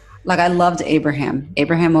humor. Like I loved Abraham.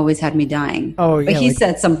 Abraham always had me dying. Oh, yeah. But he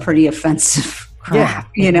said some pretty offensive crap,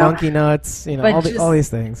 you know, monkey nuts, you know, all these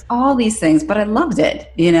things. All these things, but I loved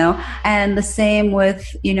it, you know. And the same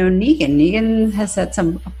with, you know, Negan. Negan has said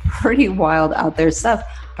some pretty wild out there stuff,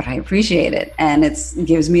 but I appreciate it, and it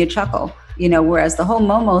gives me a chuckle, you know. Whereas the whole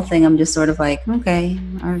Momo thing, I'm just sort of like, okay,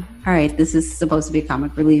 all right, this is supposed to be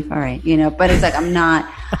comic relief, all right, you know. But it's like I'm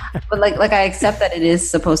not, but like I accept that it is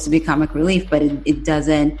supposed to be comic relief, but it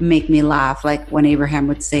doesn't make me laugh like when Abraham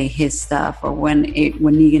would say his stuff, or when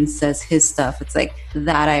Negan says his stuff. It's like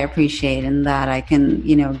that I appreciate and that I can,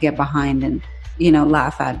 you know, get behind and, you know,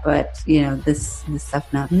 laugh at. But, you know, this stuff,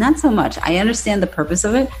 not so much. I understand the purpose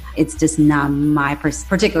of it. It's just not my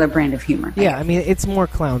particular brand of humor. Yeah, I mean, it's more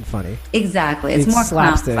clown funny. Exactly. It's more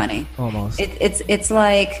clown funny. Almost. It's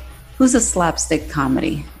like, who's a slapstick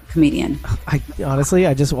comedy comedian. I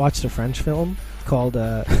just watched a French film called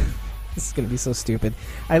this is going to be so stupid.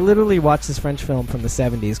 I literally watched this French film from the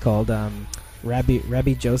 70s called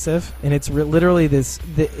Rabbi Joseph, and it's literally this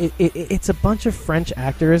it's a bunch of French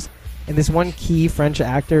actors, and this one key French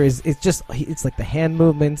actor it's like the hand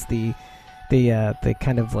movements, the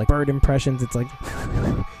kind of like bird impressions. It's like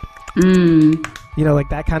like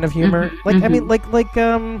that kind of humor. I mean like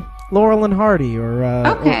Laurel and Hardy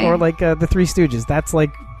or like the Three Stooges. That's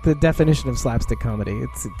like the definition of slapstick comedy.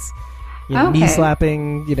 It's knee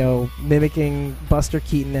slapping, mimicking Buster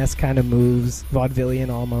Keaton-esque kind of moves, vaudevillian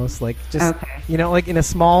almost, like just like in a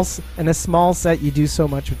small set you do so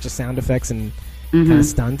much with just sound effects and kind of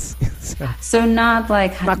stunts. So not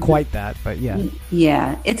quite that, but yeah.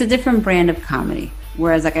 Yeah, it's a different brand of comedy.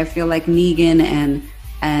 Whereas like I feel like Negan and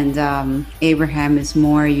Abraham is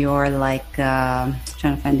more your like trying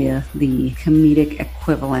to find the comedic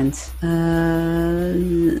equivalent.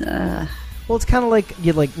 Well, it's kind of like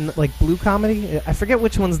like blue comedy. I forget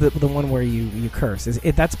which one's the one where you curse.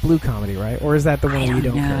 That's blue comedy, right? Or is that the one where you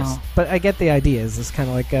don't curse? But I get the idea. It's kind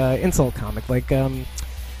of like insult comic, like I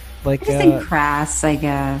think crass, I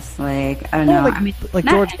guess. Like I don't know. I mean, like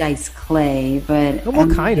not George Dice Clay, but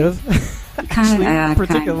kind of.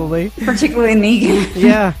 Particularly Negan.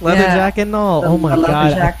 Yeah, leather jacket and all. Oh my god,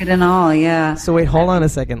 leather jacket and all. Yeah. So wait, hold on a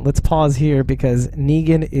second. Let's pause here because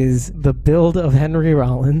Negan is the build of Henry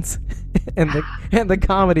Rollins, and the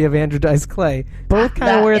comedy of Andrew Dice Clay. Both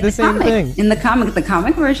kind of wear the same thing. In the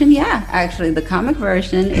comic version, yeah. Actually, the comic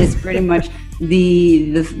version is pretty much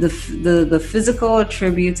the physical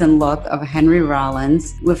attributes and look of Henry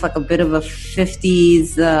Rollins with like a bit of a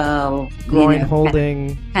 50s groin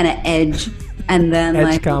holding kind of edge, and then edge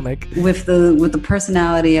like comic with the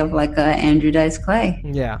personality of like Andrew Dice Clay.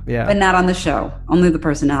 Yeah, but not on the show. Only the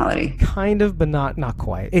personality. Kind of, but not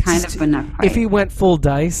quite. It's kind of, but not quite. If he went full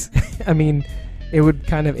Dice, I mean, it would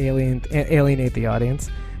kind of alienate the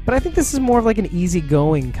audience. But I think this is more of like an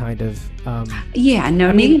easygoing kind of.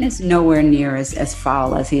 Negan is nowhere near as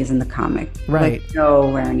foul as he is in the comic. Right, like,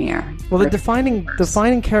 nowhere near. Well, the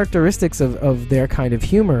defining characteristics of their kind of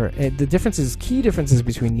humor, key differences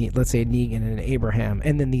between, let's say, Negan and Abraham,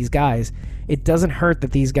 and then these guys. It doesn't hurt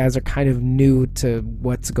that these guys are kind of new to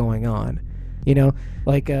what's going on.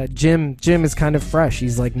 Like Jim is kind of fresh.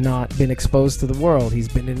 He's like not been exposed to the world. He's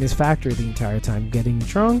been in his factory the entire time, getting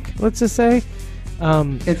drunk. Let's just say.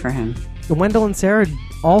 Good for him. Wendell and Sarah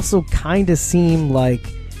also kind of seem like,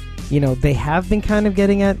 they have been kind of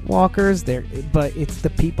getting at walkers. But it's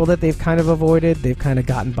the people that they've kind of avoided. They've kind of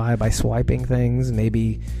gotten by swiping things,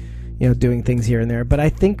 maybe, doing things here and there. But I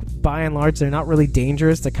think by and large they're not really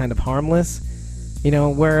dangerous. They're kind of harmless.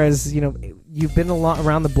 Whereas you've been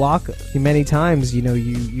around the block many times.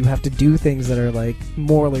 You have to do things that are like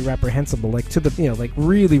morally reprehensible, like to the like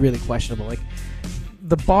really really questionable, like.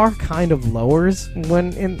 The bar kind of lowers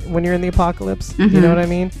when you're in the apocalypse. Mm-hmm. You know what I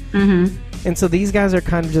mean? Mm-hmm. And so these guys are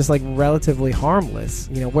kind of just like relatively harmless.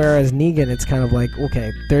 Whereas Negan, it's kind of like,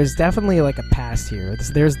 okay, there's definitely like a past here.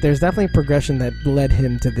 There's definitely progression that led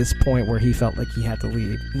him to this point where he felt like he had to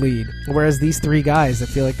lead. Whereas these three guys, I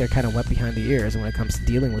feel like they're kind of wet behind the ears when it comes to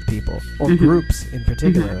dealing with people or mm-hmm. groups in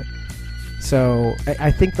particular. Mm-hmm. So I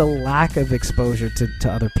think the lack of exposure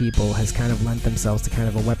to other people has kind of lent themselves to kind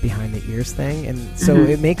of a wet behind the ears thing. And so mm-hmm.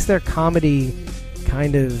 it makes their comedy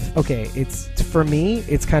kind of, okay, for me,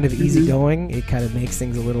 it's kind of easygoing. It kind of makes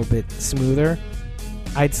things a little bit smoother,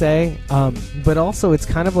 I'd say. But also it's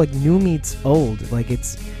kind of like new meets old. Like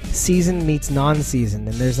it's seasoned meets non-seasoned.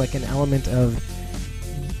 And there's like an element of,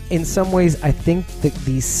 in some ways, I think that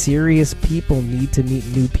these serious people need to meet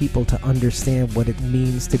new people to understand what it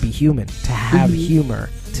means to be human, to have mm-hmm. humor,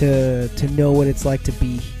 to know what it's like to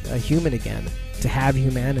be a human again, to have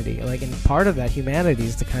humanity. Like, and part of that humanity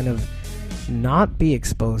is to kind of not be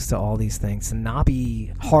exposed to all these things, and not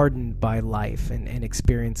be hardened by life and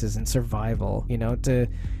experiences and survival,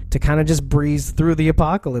 to kind of just breeze through the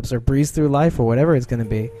apocalypse or breeze through life or whatever it's going to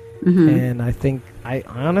be. Mm-hmm. And I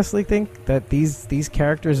honestly think that these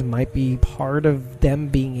characters might be part of them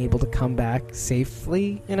being able to come back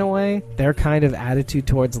safely in a way. Their kind of attitude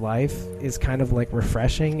towards life is kind of like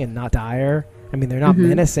refreshing and not dire. I mean, they're not mm-hmm.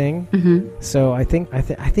 menacing. Mm-hmm. So I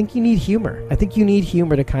think you need humor. I think you need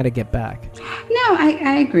humor to kind of get back. No,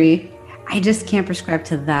 I agree. I just can't prescribe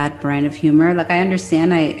to that brand of humor. Like, I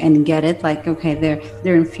understand and get it. Like, okay,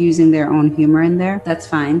 they're infusing their own humor in there. That's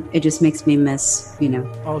fine. It just makes me miss,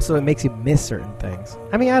 Oh, so it makes you miss certain things.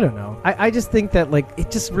 I mean, I don't know. I just think that, like, it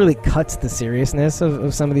just really cuts the seriousness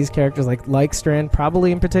of some of these characters, like Strand,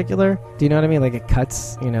 probably in particular. Do you know what I mean? Like, it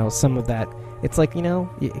cuts, some of that. It's like,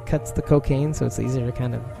 it cuts the cocaine, so it's easier to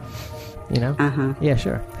kind of You know? Yeah,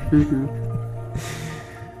 sure.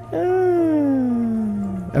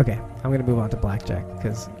 Okay, I'm going to move on to Blackjack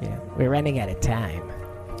because we're running out of time.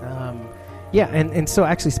 Yeah, and so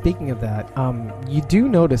actually speaking of that, you do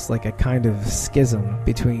notice like a kind of schism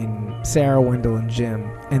between Sarah, Wendell, and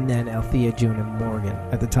Jim, and then Althea, June, and Morgan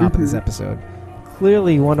at the top of this episode.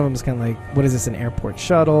 Clearly, one of them is kind of like, what is this, an airport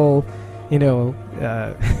shuttle? You know,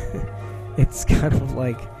 it's kind of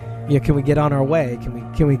like, can we get on our way?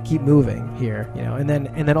 Can we keep moving here? You know, and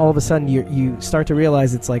then all of a sudden you start to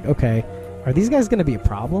realize it's like, okay, are these guys going to be a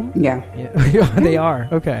problem? Yeah. They are.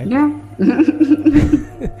 Okay. Yeah.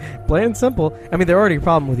 Plain and simple. I mean, they're already a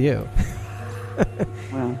problem with you.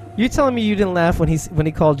 Well, You telling me you didn't laugh when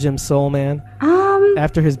he called Jim Soul Man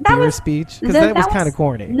after his beer speech? Because that was kind of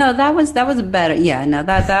corny. No, that was a better. Yeah, no,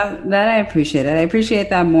 that I appreciate it. I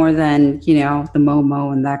appreciate that more than the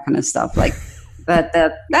Momo and that kind of stuff. Like that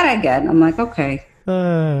I get. I'm like, okay,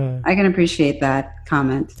 I can appreciate that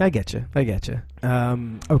comment. I get you.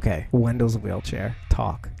 Okay, Wendell's wheelchair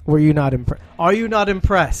talk. Were you not impressed? Are you not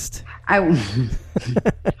impressed?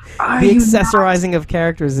 The accessorizing of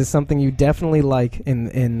characters is something you definitely like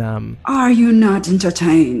in Are you not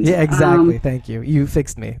entertained? Yeah, exactly. Thank you. You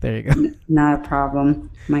fixed me. There you go. Not a problem.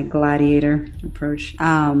 My gladiator approach.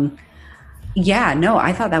 Yeah, no,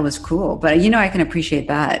 I thought that was cool, but I can appreciate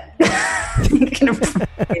that. I can appreciate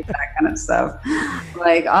that kind of stuff.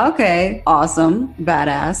 Like, okay, awesome,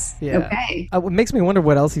 badass. Yeah. Okay. It makes me wonder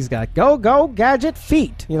what else he's got. Go, gadget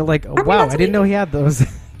feet. Wow, I didn't know he had those.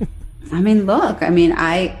 I mean, look,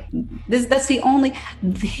 that's the only,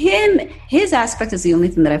 his aspect is the only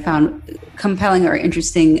thing that I found compelling or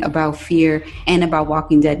interesting about Fear and about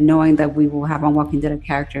Walking Dead, knowing that we will have on Walking Dead a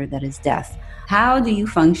character that is death. How do you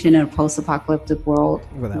function in a post-apocalyptic world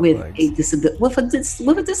with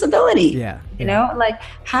a disability? Yeah. Like,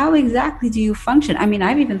 how exactly do you function? I mean,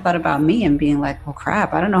 I've even thought about me and being like, well,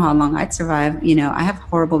 crap, I don't know how long I'd survive. I have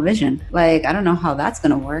horrible vision. Like, I don't know how that's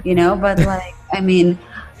going to work, but like, I mean,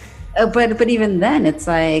 but even then it's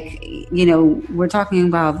like, we're talking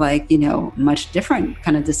about like, much different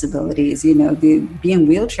kind of disabilities, the being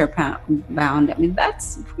wheelchair bound. I mean,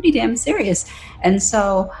 that's pretty damn serious. And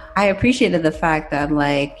so I appreciated the fact that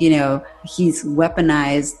like, he's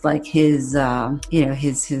weaponized like his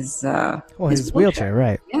wheelchair,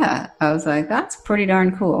 right? Yeah. I was like, that's pretty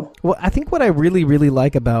darn cool. Well, I think what I really, really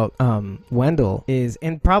like about Wendell is,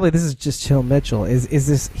 and probably this is just Chill Mitchell, is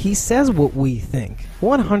this, he says what we think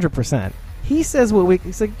 100%. He says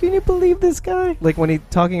he's like, can you believe this guy? Like when he's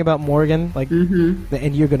talking about Morgan, like,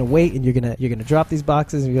 and you're gonna wait and you're gonna drop these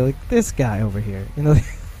boxes and you're like, this guy over here,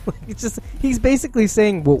 it's just, he's basically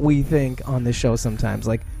saying what we think on this show sometimes.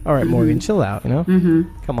 Like, all right, Morgan, chill out,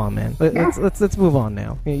 Come on, man. Let's move on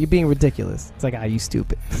now. You're being ridiculous. It's like, you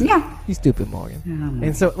stupid. Yeah. You stupid, Morgan.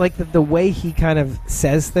 And so, like, the way he kind of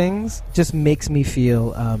says things just makes me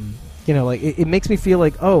feel, like, it makes me feel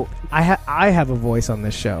like, oh, I have a voice on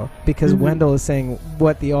this show because Wendell is saying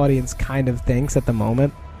what the audience kind of thinks at the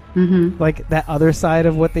moment. Like that other side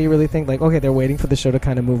of what they really think, like, okay, they're waiting for the show to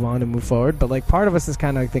kind of move on and move forward, but like part of us is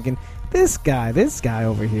kind of like thinking, this guy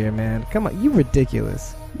over here, man, come on, you're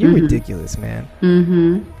ridiculous, ridiculous, man.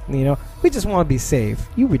 We just want to be safe.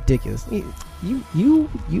 You ridiculous.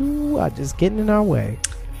 You are just getting in our way.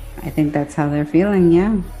 I think that's how they're feeling.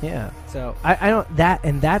 Yeah. So I don't,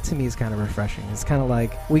 that to me is kind of refreshing. It's kind of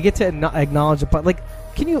like we get to acknowledge a part. Like,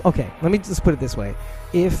 let me just put it this way.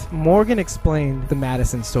 If Morgan explained the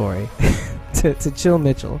Madison story to Chill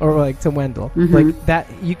Mitchell or like to Wendell, like that,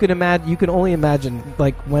 you can only imagine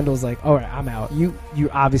like Wendell's like, all right, I'm out. You're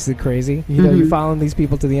obviously crazy. You're following these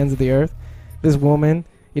people to the ends of the earth. This woman,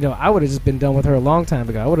 I would have just been done with her a long time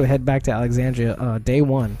ago. I would have headed back to Alexandria day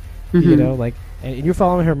one. Like, and you're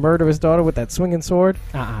following her murderous daughter with that swinging sword?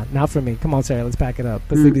 Not for me. Come on, Sarah, let's pack it up.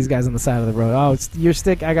 Let's leave these guys on the side of the road. Oh, it's your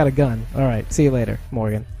stick, I got a gun. All right, see you later,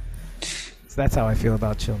 Morgan. So that's how I feel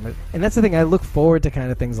about Chill. And that's the thing, I look forward to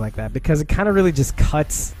kind of things like that because it kind of really just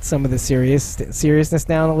cuts some of the seriousness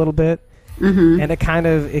down a little bit. And it kind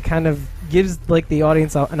of gives like the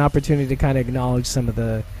audience an opportunity to kind of acknowledge some of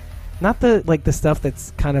the, not the like the stuff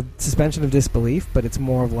that's kind of suspension of disbelief, but it's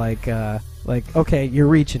more of like okay, you're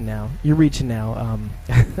reaching now, Fear the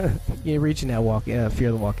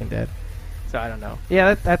Walking Dead. So I don't know.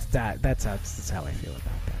 Yeah, that's how I feel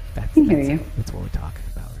about that. That's what we're talking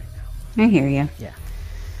about right now. I hear you. Yeah.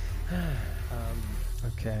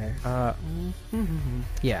 Okay.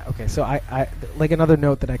 Yeah. Okay. So I like another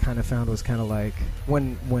note that I kind of found was kind of like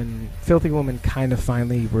when Filthy Woman kind of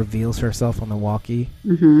finally reveals herself on the walkie.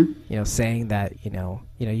 Mm-hmm. You know, saying that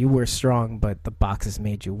you were strong, but the boxes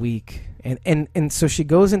made you weak, and so she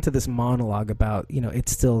goes into this monologue about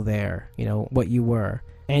it's still there, what you were.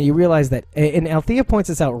 And you realize that, and Althea points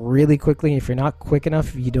this out really quickly. If you're not quick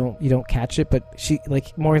enough, you don't catch it. But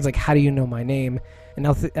Morgan's like, "How do you know my name?" And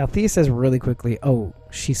Althea says really quickly, "Oh,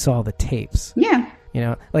 she saw the tapes." Yeah.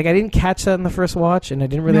 I didn't catch that in the first watch, and I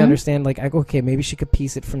didn't really understand. Okay, maybe she could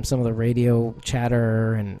piece it from some of the radio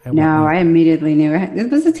chatter and no, I immediately knew it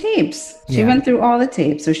was the tapes. She went through all the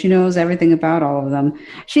tapes, so she knows everything about all of them.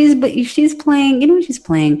 She's playing. What she's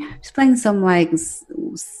playing? She's playing some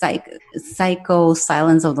psycho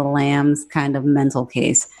Silence of the Lambs kind of mental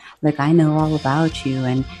case. Like, I know all about you,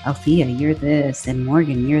 and Althea, you're this, and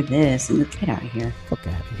Morgan, you're this, and get out of here. Look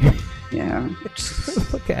out of here. Yeah.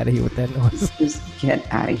 Look out of here with that noise. Just get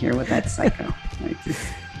out of here with that psycho.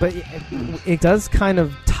 But it does kind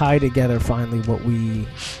of tie together finally what we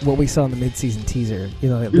saw in the mid-season teaser.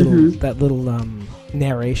 That little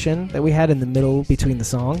narration that we had in the middle between the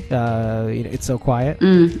song. It's so quiet.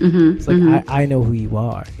 It's like I know who you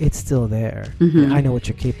are. It's still there. I know what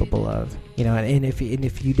you're capable of. And if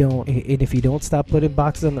you don't stop putting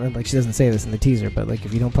boxes on, like she doesn't say this in the teaser, but like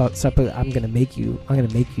if you don't stop putting, I'm gonna make you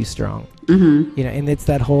strong. And it's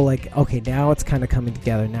that whole okay, now it's kind of coming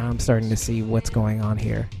together. Now I'm starting to see what's going on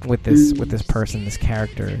here with this person, this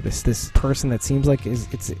character, this person that seems like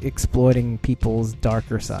it's exploiting people's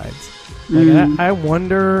darker sides. I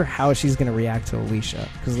wonder how she's gonna react to Alicia,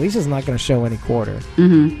 because Alicia's not gonna show any quarter.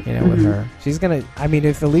 With her, she's gonna. I mean,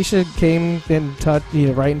 if Alicia came in touch,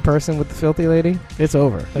 right in person with the filthy lady, it's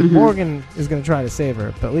over. Morgan is gonna try to save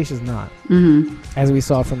her, but Alicia's not. As we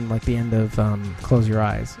saw from the end of Close Your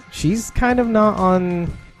Eyes, she's kind of not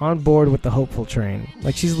on board with the hopeful train.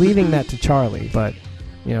 She's leaving that to Charlie, but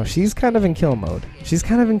she's kind of in kill mode. She's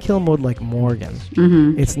kind of in kill mode like Morgan.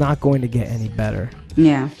 It's not going to get any better.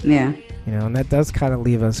 Yeah. And that does kind of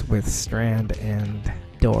leave us with Strand and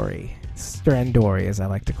Dory. Strandori, as I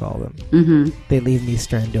like to call them. They leave me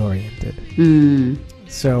Strandoriented.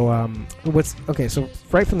 So, so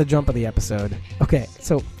right from the jump of the episode,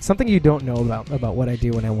 so something you don't know about what I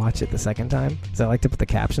do when I watch it the second time is I like to put the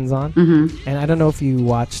captions on. And I don't know if you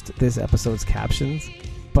watched this episode's captions,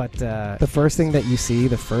 but the first thing that you see,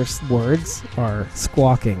 the first words are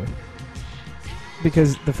squawking.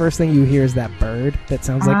 Because the first thing you hear is that bird that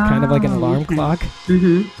sounds like kind of like an alarm clock.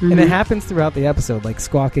 And it happens throughout the episode,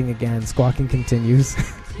 squawking again, squawking continues.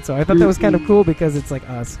 So I thought that was kind of cool because it's like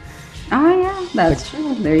us. Oh, yeah, that's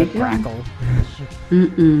true. There you go. Crackle.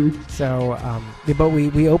 So, but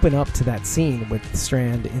we open up to that scene with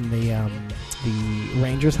Strand in the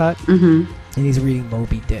Ranger's hut, and he's reading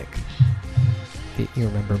Moby Dick. You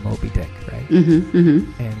remember Moby Dick, right?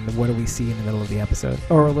 And what do we see in the middle of the episode?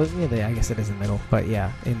 Or I guess it is in the middle, but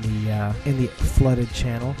yeah, in the flooded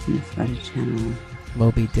channel. Flooded channel.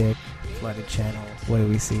 Moby Dick, flooded channel. What do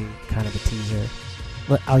we see? Kind of a teaser.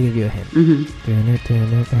 I'll give you a hint.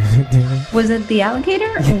 Was it the alligator?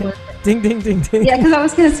 Or was it... Ding, ding, ding, ding. Yeah, because I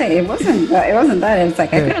was going to say, it wasn't that. It's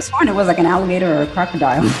like, I could have sworn it was like an alligator or a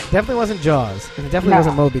crocodile. Definitely wasn't Jaws, and it definitely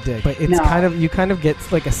wasn't Moby Dick, but it's you kind of get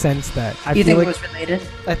a sense that you think it was related?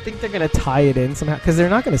 I think they're going to tie it in somehow, because they're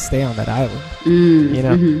not going to stay on that island.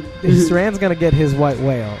 Strand's going to get his white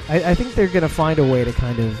whale. I think they're going to find a way to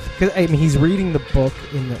kind of, because he's reading the book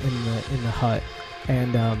in the hut.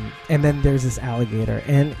 And then there's this alligator,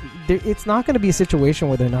 and it's not going to be a situation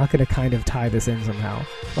where they're not going to kind of tie this in somehow.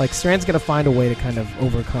 Strand's going to find a way to kind of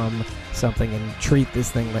overcome something and treat this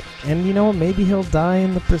thing and maybe he'll die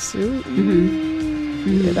in the pursuit.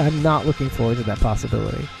 And I'm not looking forward to that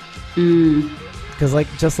possibility. Because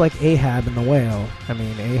just like Ahab and the whale,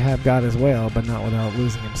 Ahab got his whale, but not without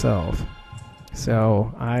losing himself.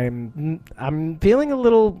 So I'm feeling a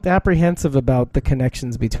little apprehensive about the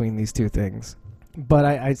connections between these two things. But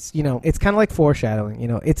I it's kind of like foreshadowing.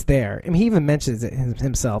 It's there. He even mentions it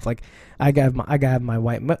himself. I have my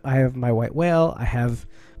white whale. I have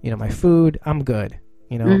my food. I'm good.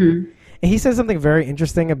 And he says something very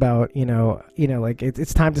interesting about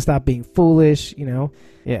it's time to stop being foolish. I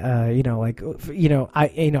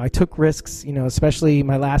took risks. Especially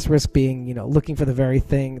my last risk being looking for the very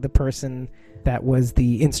thing, the person that was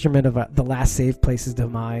the instrument of the last safe place's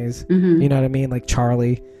demise. You know what I mean? Like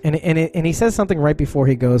Charlie. And he says something right before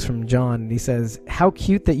he goes from John. And he says, how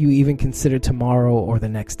cute that you even consider tomorrow or the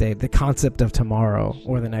next day, the concept of tomorrow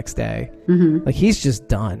or the next day. He's just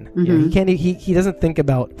done. He can't. He doesn't think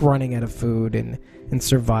about running out of food and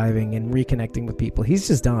surviving and reconnecting with people. He's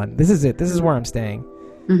just done. This is it. This is where I'm staying.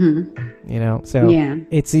 You know, so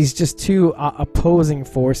it's these just two opposing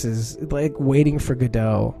forces, like waiting for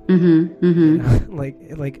Godot. You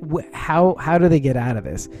know? How do they get out of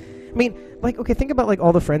this? I mean, like, okay, think about like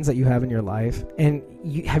all the friends that you have in your life, and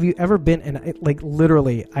have you ever been? And like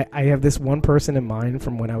literally, I have this one person in mind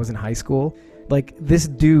from when I was in high school. Like, this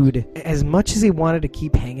dude, as much as he wanted to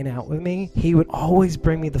keep hanging out with me, he would always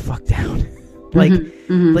bring me the fuck down.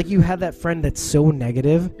 Like you have that friend that's so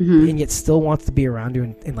negative and yet still wants to be around you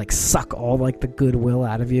and like suck all like the goodwill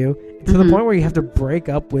out of you to the point where you have to break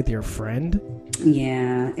up with your friend.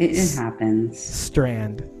 Yeah, it happens.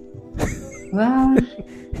 Strand. Well,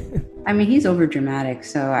 I mean, he's over dramatic,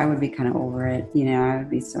 so I would be kind of over it. You know, I would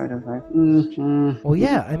be sort of like, Well,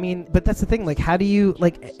 yeah, I mean, but that's the thing. Like, how do you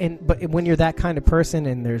but when you're that kind of person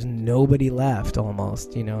and there's nobody left,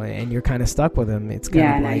 almost, you know, and you're kind of stuck with him, it's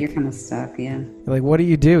kind of like, you're kind of stuck. Yeah. Like, what do?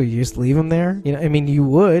 You just leave him there? You know, I mean, you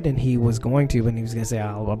would, and he was going to, and he was going to say,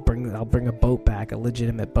 I'll bring a boat back, a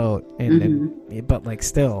legitimate boat, and but like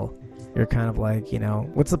still. You're kind of like, you know,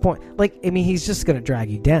 what's the point? Like, I mean, he's just going to drag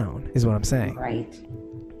you down, is what I'm saying. Right.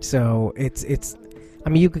 So it's. I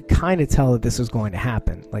mean, you could kind of tell that this was going to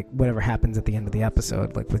happen, like whatever happens at the end of the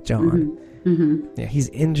episode, like with John. Yeah, he's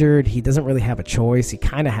injured. He doesn't really have a choice. He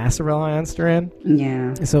kind of has to rely on Strand.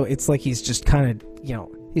 Yeah. So it's like he's just kind of, you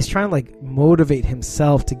know, he's trying to like motivate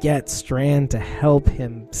himself to get Strand to help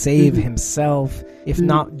him save himself, if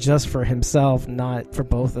not just for himself, not for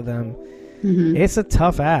both of them. It's a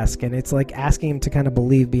tough ask, and it's like asking him to kind of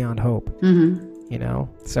believe beyond hope. You know,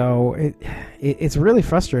 so it's really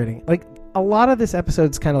frustrating. Like, a lot of this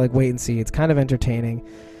episode's kind of like wait and see. It's kind of entertaining.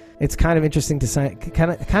 It's kind of interesting to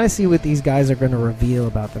kind of see what these guys are going to reveal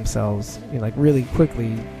about themselves. You know, like really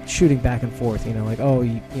quickly shooting back and forth. You know, like, oh,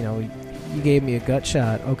 you gave me a gut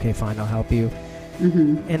shot. Okay, fine, I'll help you.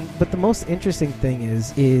 But the most interesting thing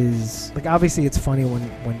is like, obviously it's funny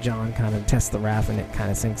when John kind of tests the raft and it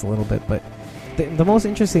kind of sinks a little bit, but the most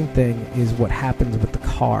interesting thing is what happens with the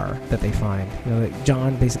car that they find. You know, that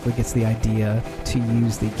John basically gets the idea to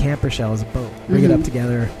use the camper shell as a boat, rig it up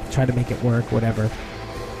together, try to make it work, whatever.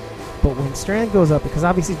 But when Strand goes up, because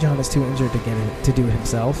obviously John is too injured to do it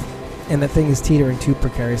himself, and the thing is teetering too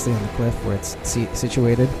precariously on the cliff where it's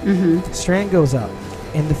situated, Strand goes up.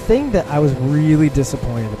 And the thing that I was really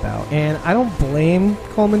disappointed about, and I don't blame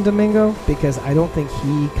Coleman Domingo, because I don't think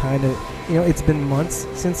he kind of, you know, it's been months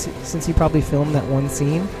since he probably filmed that one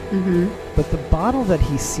scene. But the bottle that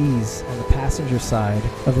he sees on the passenger side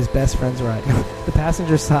of his best friend's ride, the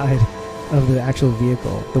passenger side of the actual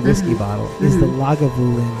vehicle, the whiskey bottle, is the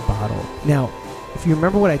Lagavulin bottle. Now, if you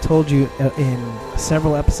remember what I told you in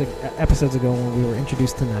several episodes ago when we were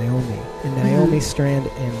introduced to Naomi, and Naomi, Strand,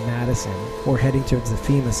 and Madison were heading towards the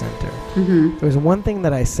FEMA Center, there was one thing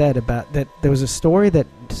that I said about that. There was a story that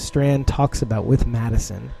Strand talks about with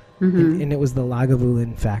Madison, and it was the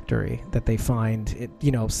Lagavulin factory that they find,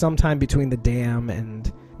 sometime between the dam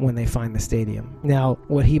and when they find the stadium. Now,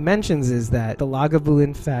 what he mentions is that the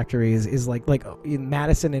Lagavulin factory is like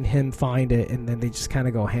Madison and him find it, and then they just kind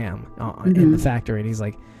of go ham in the factory. And he's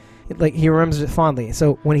like he remembers it fondly.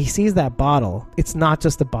 So when he sees that bottle, it's not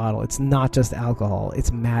just a bottle, it's not just alcohol,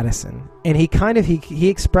 it's Madison. And he kind of he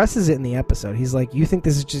expresses it in the episode. He's like, you think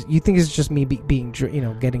it's just me being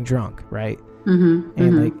getting drunk, right?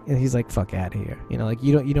 And he's like, fuck out of here. You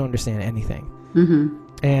don't understand anything.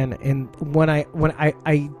 And when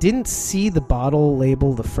I didn't see the bottle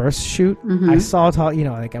label the first shoot, I saw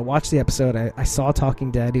I watched the episode, I saw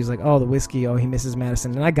Talking Dead. He was like, oh, the whiskey, oh, he misses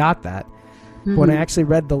Madison, and I got that. When I actually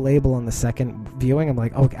read the label on the second viewing, I'm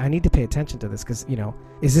like, okay, I need to pay attention to this, because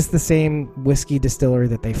is this the same whiskey distillery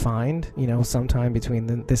that they find sometime between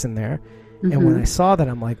this and there? And when I saw that,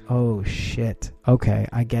 I'm like, oh shit, okay,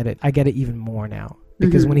 I get it even more now,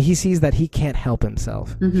 because when he sees that he can't help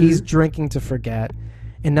himself, he's drinking to forget.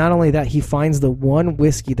 And not only that, he finds the one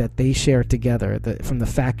whiskey that they share together from the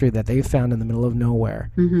factory that they found in the middle of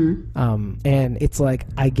nowhere. And it's like,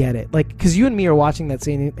 I get it. Like, because you and me are watching that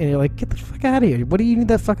scene, and you're like, get the fuck out of here. What do you need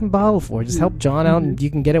that fucking bottle for? Just help John out, and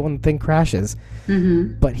you can get it when the thing crashes.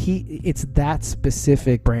 But it's that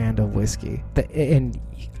specific brand of whiskey. And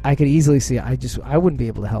I could easily see I wouldn't be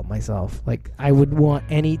able to help myself. Like, I would want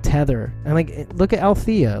any tether. And like, look at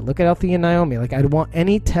Althea. Look at Althea and Naomi. Like, I'd want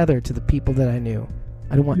any tether to the people that I knew.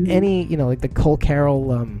 I don't want any, like the Cole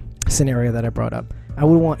Carroll scenario that I brought up. I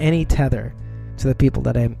would want any tether to the people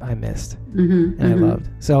that I missed and I loved.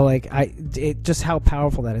 So like, just how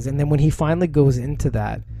powerful that is. And then when he finally goes into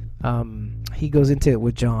that, he goes into it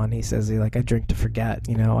with John. He says, I drink to forget.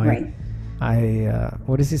 Right.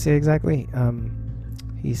 What does he say exactly?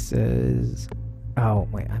 He says, oh,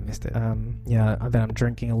 wait, I missed it. Yeah, that I'm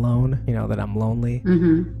drinking alone, that I'm lonely.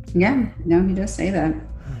 Yeah, no, he does say that.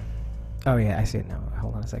 Oh, yeah, I see it now.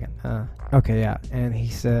 Hold on a second. Okay, yeah. And he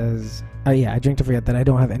says, I drink to forget that I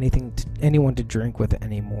don't have anyone to drink with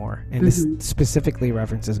anymore. And this specifically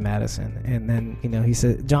references Madison. And then, he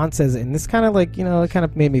said, John says, and this kind of like, it kind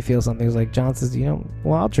of made me feel something. It was like, John says,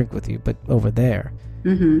 well, I'll drink with you, but over there.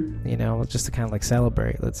 Just to kind of like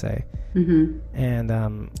celebrate, let's say. And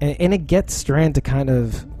it gets Strand to kind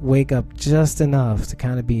of wake up just enough to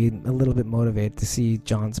kind of be a little bit motivated to see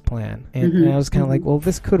John's plan. And I was kind of like, well,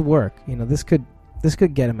 this could work. This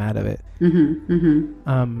could get him out of it.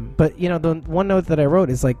 But the one note that I wrote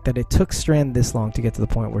is like that it took Strand this long to get to the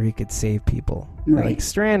point where he could save people. Right. Like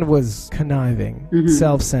Strand was conniving,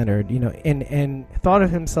 self-centered, and thought of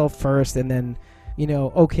himself first, and then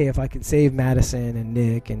okay, if I can save Madison and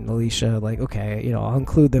Nick and Alicia, like, okay, I'll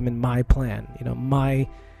include them in my plan.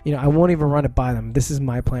 I won't even run it by them. This is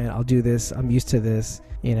my plan. I'll do this. I'm used to this.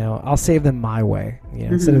 I'll save them my way,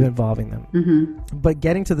 instead of involving them. But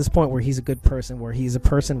getting to this point where he's a good person, where he's a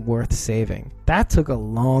person worth saving, that took a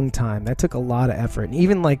long time. That took a lot of effort. And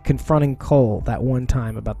even like confronting Cole that one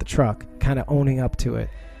time about the truck, kind of owning up to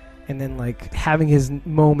it. And then like having his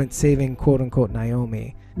moment saving quote unquote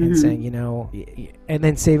Naomi and saying, and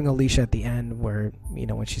then saving Alicia at the end where,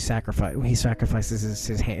 when he sacrifices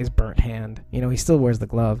his burnt hand, he still wears the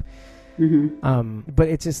glove. But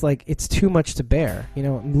it's just like, it's too much to bear.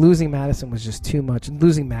 Losing Madison was just too much.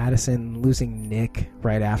 Losing Madison, losing Nick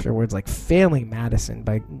right afterwards, like failing Madison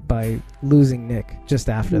by losing Nick just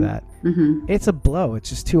after that. It's a blow. It's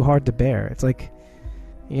just too hard to bear. It's like,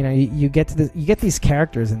 you get these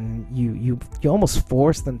characters and you almost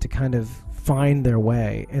force them to kind of find their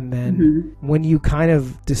way, and then when you kind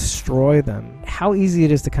of destroy them, how easy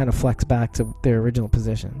it is to kind of flex back to their original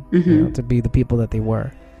position, to be the people that they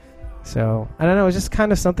were. So I don't know, it's just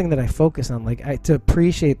kind of something that I focus on, like to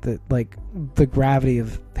appreciate the gravity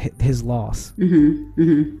of his loss.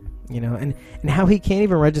 And how he can't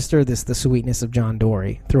even register the sweetness of John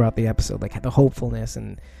Dory throughout the episode, like the hopefulness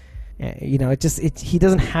and he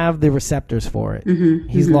doesn't have the receptors for it.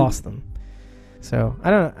 He's lost them. So I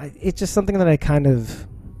don't know. It's just something that I kind of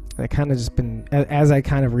just been, as I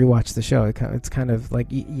kind of rewatch the show, it's kind of like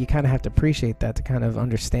you kind of have to appreciate that to kind of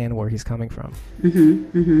understand where he's coming from.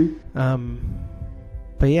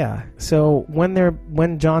 But yeah, so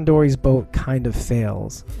when John Dory's boat kind of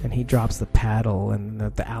fails and he drops the paddle and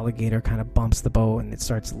the alligator kind of bumps the boat and it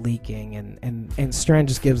starts leaking and Strand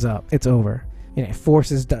just gives up. It's over. It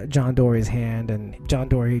forces John Dory's hand, and John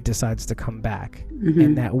Dory decides to come back.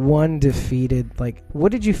 And that one defeated, like,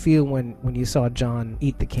 what did you feel when you saw John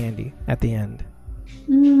eat the candy at the end?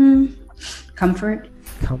 Comfort.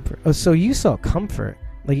 Oh, so you saw comfort.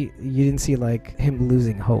 Like, you didn't see, like, him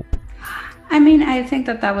losing hope. I mean, I think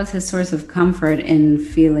that was his source of comfort in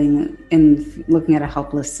looking at a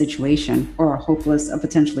helpless situation, or a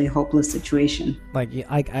potentially hopeless situation. Like,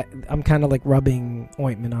 I'm kind of like rubbing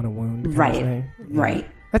ointment on a wound. Right. Right.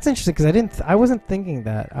 That's interesting because I wasn't thinking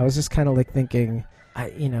that. I was just kind of like thinking,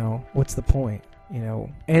 what's the point?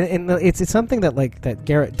 And it's something that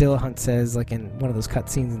Garrett Dillahunt says, like in one of those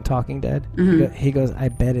cutscenes in Talking Dead. He goes, I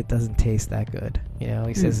bet it doesn't taste that good.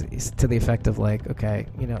 He says to the effect of like, okay,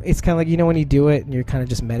 it's kind of like, when you do it and you're kind of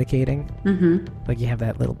just medicating, like you have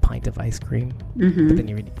that little pint of ice cream, but then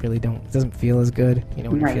you really don't, it doesn't feel as good,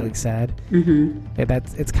 when you're feeling sad.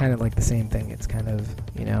 It's kind of like the same thing. It's kind of,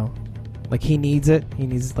 like he needs it. He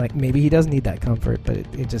needs, like, maybe he does need that comfort, but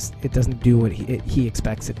it doesn't do what he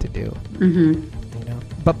expects it to do.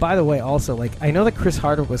 But by the way, also, like, I know that Chris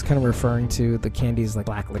Hardwick was kind of referring to the candies like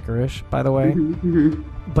black licorice, by the way,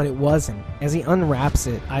 but it wasn't. As he unwraps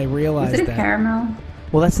it, I realized that caramel.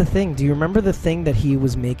 Well, that's the thing. Do you remember the thing that he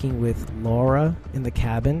was making with Laura in the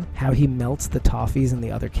cabin? How he melts the toffees and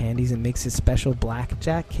the other candies and makes his special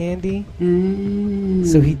blackjack candy?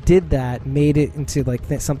 So he did that, made it into like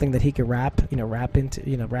something that he could wrap into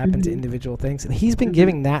individual things. And he's been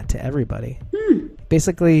giving that to everybody.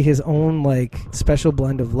 Basically his own like special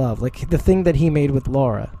blend of love. Like the thing that he made with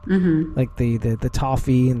Laura. Like the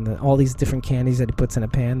toffee and all these different candies that he puts in a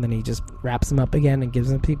pan, then he just wraps them up again and gives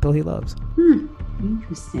them to people he loves.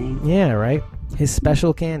 Interesting. Yeah, right? His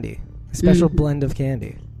special candy. A special blend of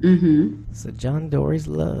candy. So John Dory's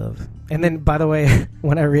love. And then, by the way,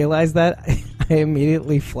 when I realized that, I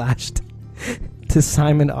immediately flashed to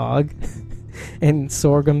Simon Ogg and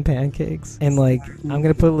sorghum pancakes. And, like, I'm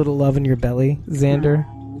going to put a little love in your belly, Xander.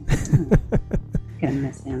 Gonna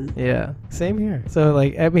miss him. Yeah, same here. So,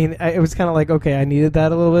 like, I mean, it was kind of like, okay, I needed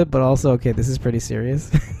that a little bit, but also, okay, this is pretty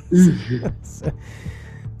serious.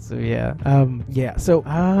 So So yeah.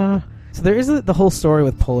 So there is the whole story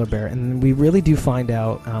with Polar Bear, and we really do find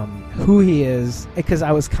out who he is, because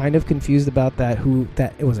I was kind of confused about that.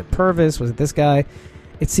 Was it Purvis? Was it this guy?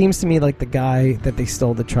 It seems to me like the guy that they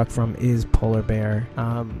stole the truck from is Polar Bear,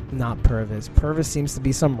 not Purvis. Purvis seems to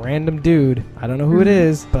be some random dude. I don't know who it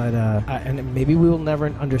is, but and maybe we will never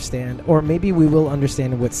understand, or maybe we will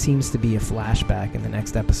understand what seems to be a flashback in the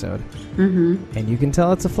next episode. Mm-hmm. And you can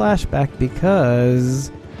tell it's a flashback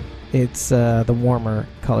because it's the warmer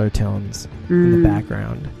color tones in the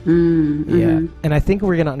background. Mm-hmm. Yeah. And I think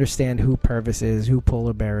we're going to understand who Purvis is, who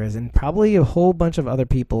Polar Bear is, and probably a whole bunch of other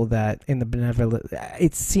people that in the benevolent...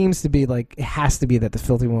 It seems to be like, it has to be that the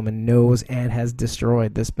Filthy Woman knows and has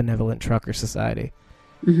destroyed this benevolent trucker society.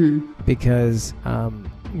 Mm-hmm. Because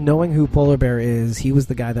knowing who Polar Bear is, he was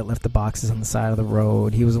the guy that left the boxes on the side of the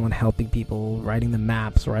road. He was the one helping people, writing the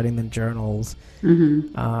maps, writing the journals.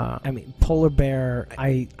 Mm-hmm. I mean, Polar Bear,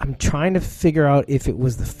 I'm trying to figure out if it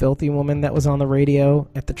was the Filthy Woman that was on the radio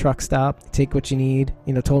at the truck stop. Take what you need.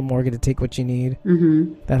 Told Morgan to take what you need.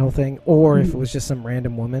 Mm-hmm. That whole thing. Or if it was just some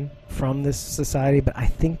random woman from this society. But I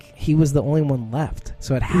think he was the only one left.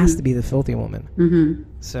 So it has to be the Filthy Woman. Mm-hmm.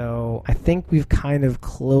 So I think we've kind of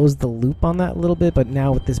closed the loop on that a little bit, but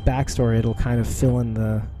now with this backstory, it'll kind of fill in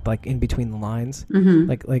the, like, in between the lines.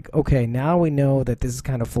 Mm-hmm. Like, okay, now we know that this is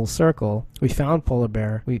kind of full circle. We found Polar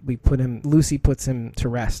Bear. We put him, Lucy puts him to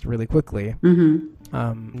rest really quickly.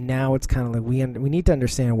 Mm-hmm. Now it's kind of like we need to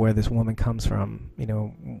understand where this woman comes from.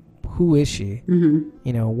 Who is she?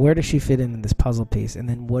 Mm-hmm. Where does she fit in this puzzle piece? And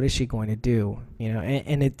then what is she going to do?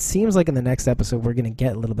 And it seems like in the next episode we're going to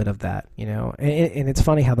get a little bit of that, and it's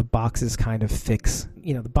funny how the boxes kind of fix,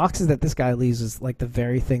 the boxes that this guy leaves is like the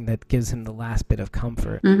very thing that gives him the last bit of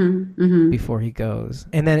comfort before he goes.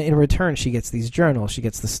 And then in return, she gets these journals, she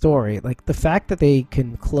gets the story. Like, the fact that they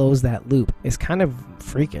can close that loop is kind of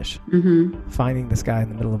freakish, finding this guy in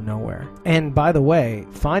the middle of nowhere. And by the way,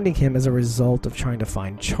 finding him as a result of trying to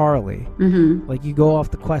find Charlie. Like, you go off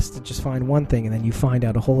the quest to just find one thing, and then you find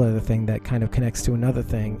out a whole other thing that kind of connects to another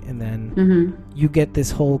thing, and then you get this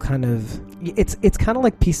whole kind of... It's kind of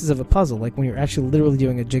like pieces of a puzzle. Like when you're actually literally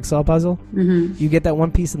doing a jigsaw puzzle, you get that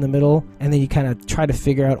one piece in the middle, and then you kind of try to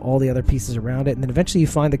figure out all the other pieces around it, and then eventually you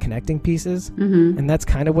find the connecting pieces, and that's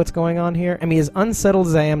kind of what's going on here. I mean, as unsettled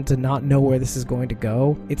as I am to not know where this is going to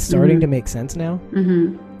go, it's starting to make sense now.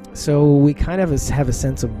 So we kind of have a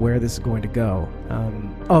sense of where this is going to go.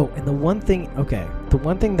 And the one thing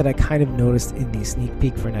that I kind of noticed in the sneak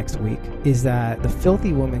peek for next week is that the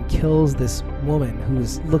Filthy Woman kills this woman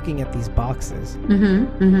who's looking at these boxes.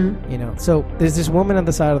 So there's this woman on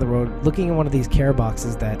the side of the road looking at one of these care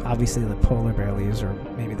boxes that obviously the Polar Bear leaves, or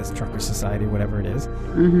maybe this Trucker Society, whatever it is.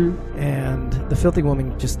 And the Filthy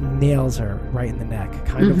Woman just nails her right in the neck,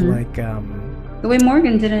 kind of like... the way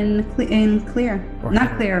Morgan did in Clear. Or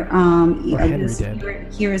not Henry. Clear. Henry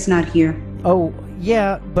did. Here is not here. Oh,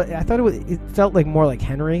 yeah, but I thought it felt like more like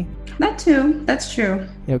Henry. That too. That's true.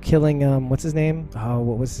 Killing, what's his name? Oh,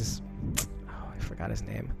 what was his... Oh, I forgot his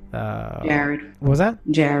name. Jared. What was that?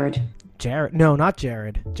 Jared. No, not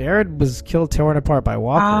Jared. Jared was killed, torn apart by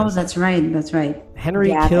walkers. Oh, that's right.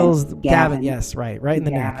 Henry kills Gavin. Yes, right in the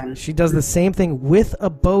neck. She does the same thing with a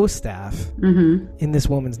bow staff in this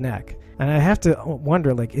woman's neck. And I have to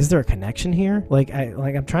wonder, like, is there a connection here?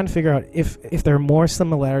 I'm trying to figure out if there are more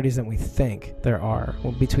similarities than we think there are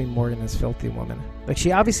between Morgan and this Filthy Woman. Like,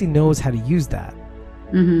 she obviously knows how to use that.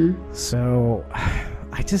 So,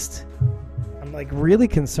 I'm like really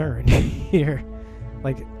concerned here.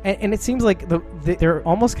 Like, and it seems like they're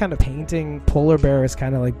almost kind of painting Polar Bear as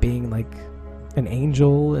kind of like being like an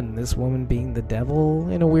angel, and this woman being the devil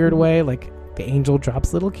in a weird way. Like, the angel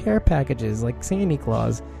drops little care packages like Santa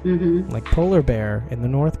Claus, like Polar Bear in the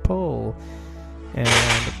North Pole. And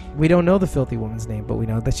we don't know the Filthy Woman's name, but we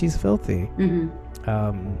know that she's filthy.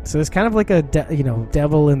 So it's kind of like a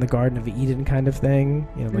devil in the Garden of Eden kind of thing,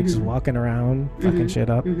 like just walking around fucking shit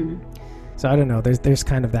up. So I don't know. There's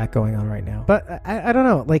kind of that going on right now. But I don't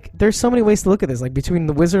know. Like, there's so many ways to look at this. Like, between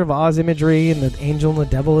the Wizard of Oz imagery and the angel and the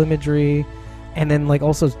devil imagery, and then like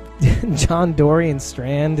also John Dory and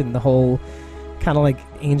Strand and the whole kind of like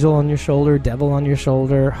angel on your shoulder, devil on your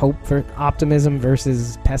shoulder, hope for optimism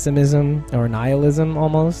versus pessimism or nihilism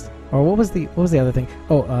almost. Or what was the other thing?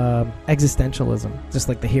 Existentialism, just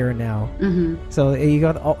like the here and now. So you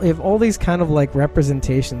have all these kind of like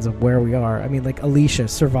representations of where we are. I mean, like Alicia,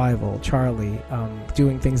 survival, Charlie,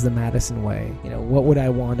 doing things the Madison way. What would I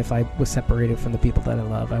want if I was separated from the people that I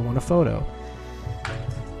love? I want a photo.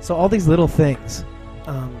 So all these little things,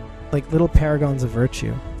 like little paragons of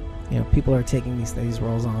virtue. People are taking these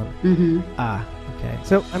roles on. Okay.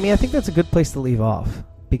 So, I mean, I think that's a good place to leave off.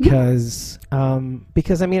 because I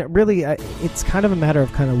mean, really, it's kind of a matter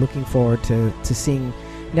of kind of looking forward to seeing.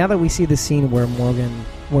 Now that we see the scene where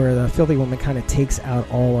the filthy woman kind of takes out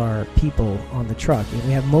all our people on the truck, and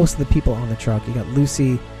we have most of the people on the truck. You got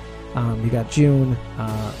Lucy, you got June,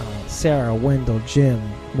 Sarah, Wendell, Jim,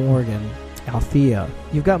 Morgan, Althea.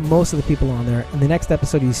 You've got most of the people on there. In the next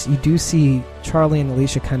episode, you do see Charlie and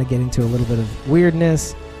Alicia kind of get into a little bit of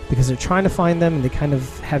weirdness because they're trying to find them, and they kind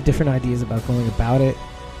of have different ideas about going about it.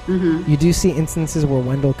 Mm-hmm. You do see instances where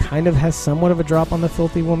Wendell kind of has somewhat of a drop on the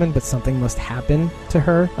filthy woman, but something must happen to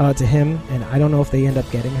her, to him, and I don't know if they end up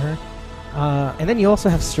getting her. And then you also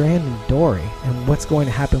have Strand and Dory, and what's going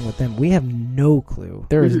to happen with them. We have no clue.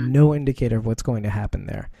 There is no indicator of what's going to happen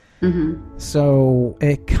there. Mm-hmm. So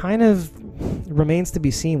it kind of remains to be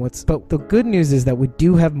seen. But the good news is that we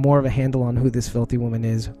do have more of a handle on who this filthy woman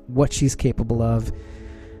is, what she's capable of.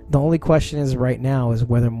 The only question is right now is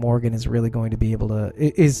whether Morgan is really going to be able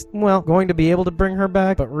to bring her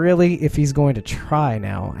back, but really if he's going to try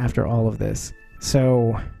now after all of this.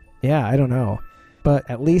 So, yeah, I don't know. But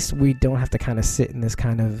at least we don't have to kind of sit in this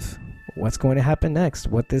kind of what's going to happen next?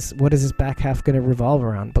 What is this back half going to revolve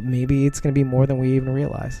around? But maybe it's going to be more than we even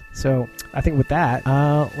realize. So I think with that,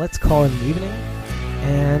 let's call it an evening.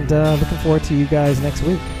 And looking forward to you guys next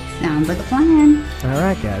week. Sounds like a plan. All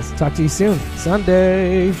right, guys. Talk to you soon.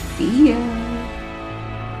 Sunday. See ya.